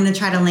 I'm going to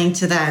try to link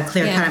to the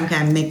clear cutting. Okay,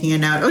 I'm making a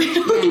note.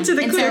 To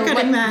the clear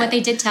cutting mat. What they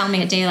did tell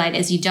me at Daylight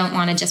is you don't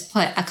want to just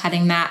put a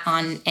cutting mat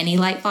on any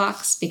light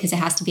box because it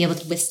has to be able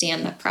to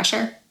withstand the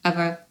pressure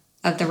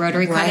of the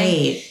rotary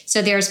cutting.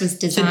 So theirs was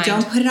designed. So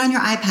don't put it on your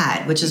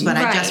iPad, which is what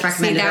I just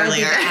recommended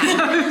earlier.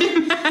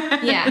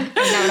 Yeah, and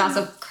that would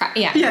also crack.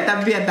 Yeah, that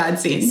would be a bad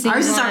scene. So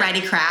ours is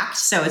already cracked,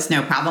 so it's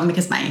no problem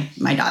because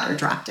my daughter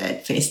dropped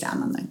it face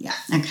down on the. Yeah,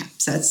 okay,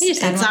 so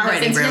it's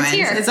already ruined.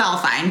 It's all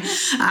fine.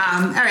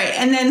 All right,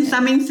 and then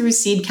thumbing through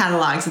seed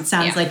catalogs. It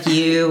sounds like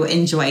you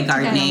enjoy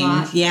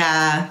gardening.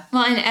 Yeah.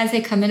 Well, and as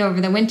they come in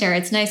over the winter,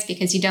 it's nice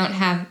because you don't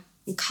have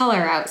color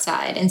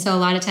outside, and so a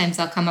lot of times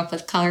I'll come up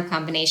with color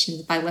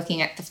combinations by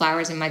looking at the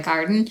flowers in my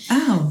garden.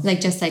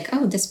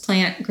 This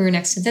plant grew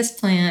next to this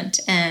plant,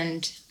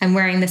 and I'm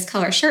wearing this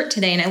color shirt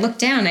today, and I look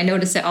down, I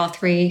notice that all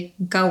three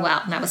go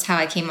well, and that was how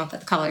I came up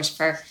with colors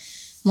for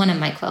one of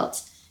my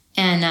quilts.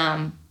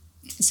 And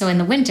so in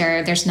the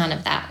winter there's none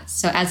of that.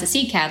 So as the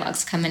seed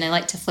catalogs come in, I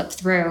like to flip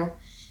through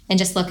and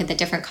just look at the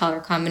different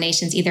color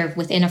combinations either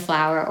within a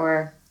flower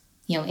or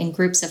in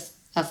groups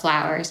of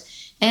flowers.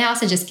 And it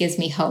also just gives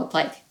me hope,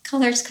 like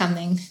color's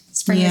coming,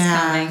 spring is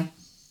coming.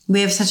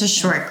 We have such a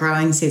short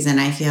growing season.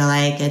 I feel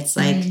like it's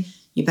like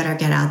you better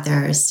get out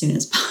there as soon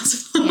as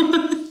possible.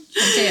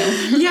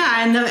 I do.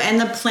 Yeah, and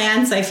the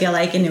plants, I feel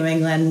like in New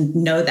England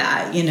know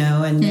that,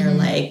 and they're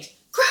like,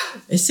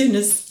 grow. as soon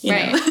as, you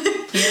know,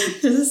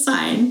 there's a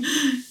sign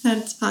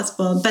that's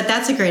possible. But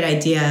that's a great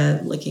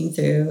idea, looking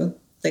through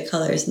the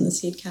colors in the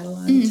seed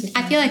catalog.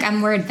 I feel like I'm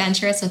more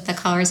adventurous with the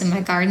colors in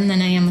my garden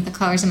than I am with the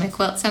colors in my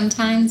quilt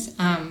sometimes.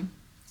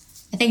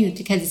 I think it's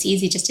because it's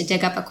easy just to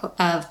dig up a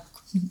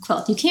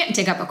quilt. You can't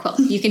dig up a quilt.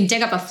 You can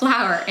dig up a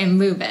flower and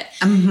move it.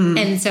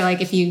 And so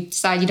like if you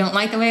decide you don't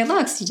like the way it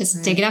looks, you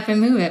just dig it up and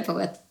move it. But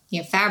with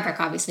fabric,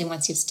 obviously,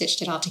 once you've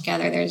stitched it all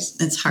together,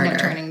 it's no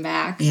turning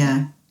back.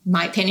 Yeah. In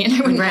my opinion,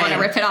 I wouldn't want to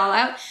rip it all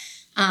out.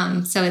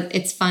 So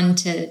it's fun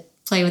to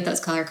play with those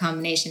color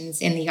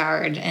combinations in the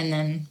yard and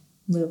then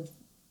move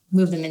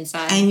them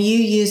inside. And you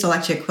use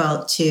electric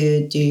quilt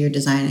to do your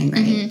designing,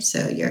 right? So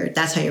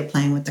that's how you're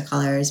playing with the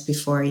colors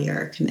before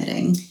you're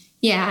committing.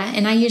 Yeah,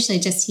 and I usually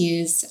just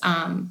use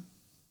solid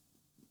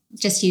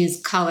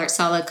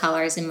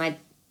colors in my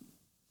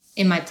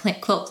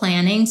quilt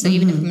planning. So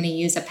even if I'm going to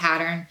use a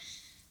patterned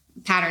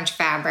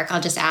fabric,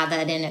 I'll just add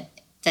that in at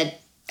the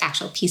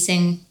actual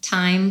piecing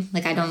time.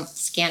 Like I don't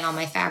scan all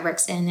my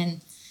fabrics in and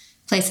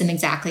place them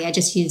exactly. I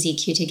just use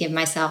EQ to give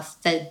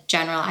myself the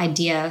general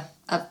idea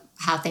of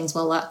how things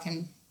will look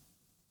and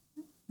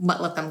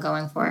what look I'm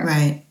going for.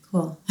 Right.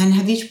 Cool. And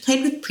have you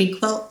played with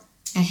pre-quilt?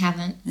 I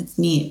haven't. It's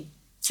neat.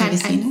 So I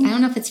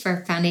don't know if it's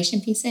for foundation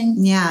piecing.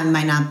 Yeah, it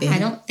might not be. I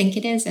don't think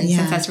it is. And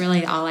since that's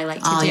really all I like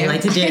to do. All you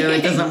like to do.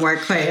 It doesn't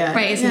work quite yet.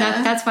 Right. So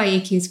that's why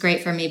EQ is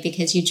great for me,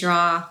 because you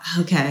draw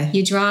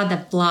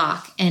the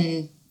block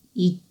and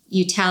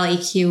you tell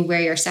EQ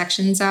where your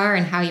sections are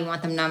and how you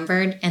want them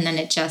numbered. And then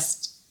it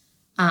just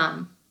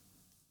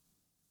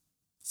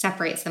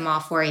separates them all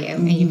for you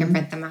and you can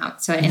print them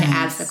out. So it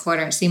adds the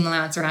quarter seam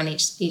allowance around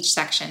each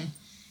section.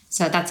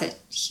 So that's a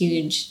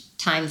huge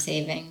time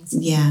savings.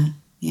 Yeah.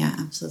 Yeah,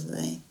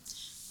 absolutely.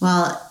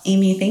 Well,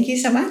 Amy, thank you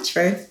so much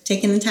for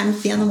taking the time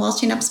to be on the Wall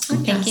Street Ups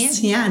podcast. Thank you.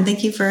 Yeah, and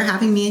thank you for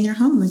having me in your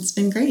home. It's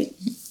been great.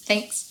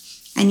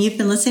 Thanks. And you've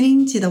been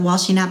listening to the Wall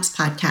Street Ups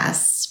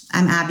podcast.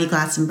 I'm Abby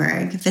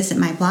Glassenberg. Visit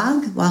my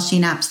blog,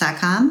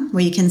 wallstreetapps.com,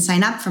 where you can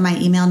sign up for my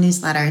email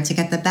newsletter to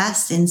get the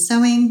best in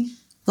sewing,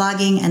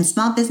 blogging, and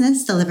small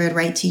business delivered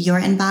right to your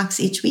inbox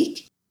each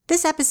week.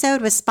 This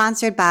episode was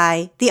sponsored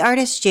by The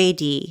Artist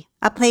JD,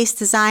 a place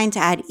designed to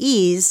add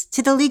ease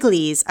to the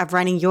legalese of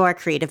running your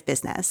creative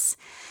business.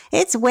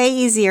 It's way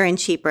easier and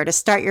cheaper to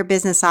start your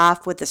business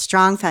off with a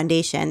strong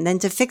foundation than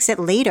to fix it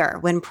later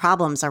when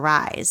problems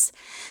arise.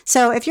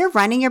 So if you're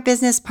running your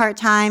business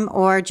part-time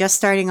or just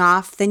starting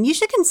off, then you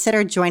should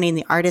consider joining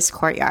the Artist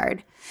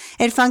Courtyard.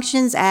 It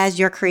functions as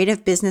your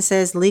creative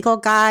business's legal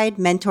guide,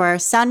 mentor,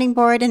 sounding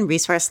board, and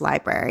resource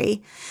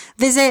library.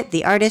 Visit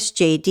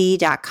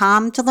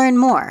theartistjd.com to learn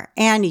more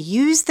and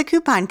use the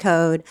coupon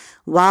code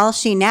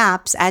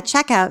WHILESHENAPS at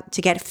checkout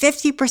to get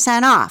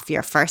 50% off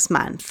your first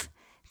month.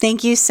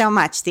 Thank you so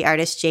much, The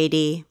Artist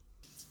JD.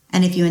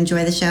 And if you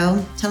enjoy the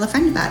show, tell a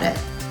friend about it.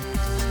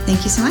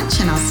 Thank you so much,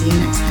 and I'll see you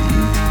next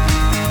time.